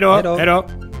 Hej då. Hej då.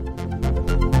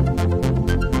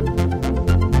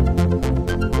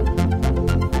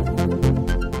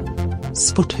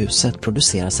 Sporthuset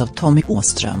produceras av Tommy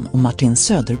Åström och Martin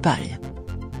Söderberg.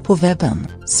 På webben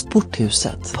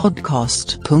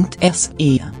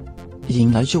sporthusetpodcast.se.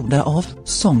 Jinglar gjorda av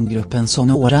sånggruppen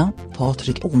Sonora,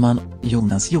 Patrik Åman,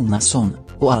 Jonas Jonasson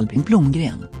och Albin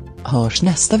Blomgren. Hörs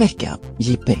nästa vecka,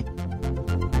 JP.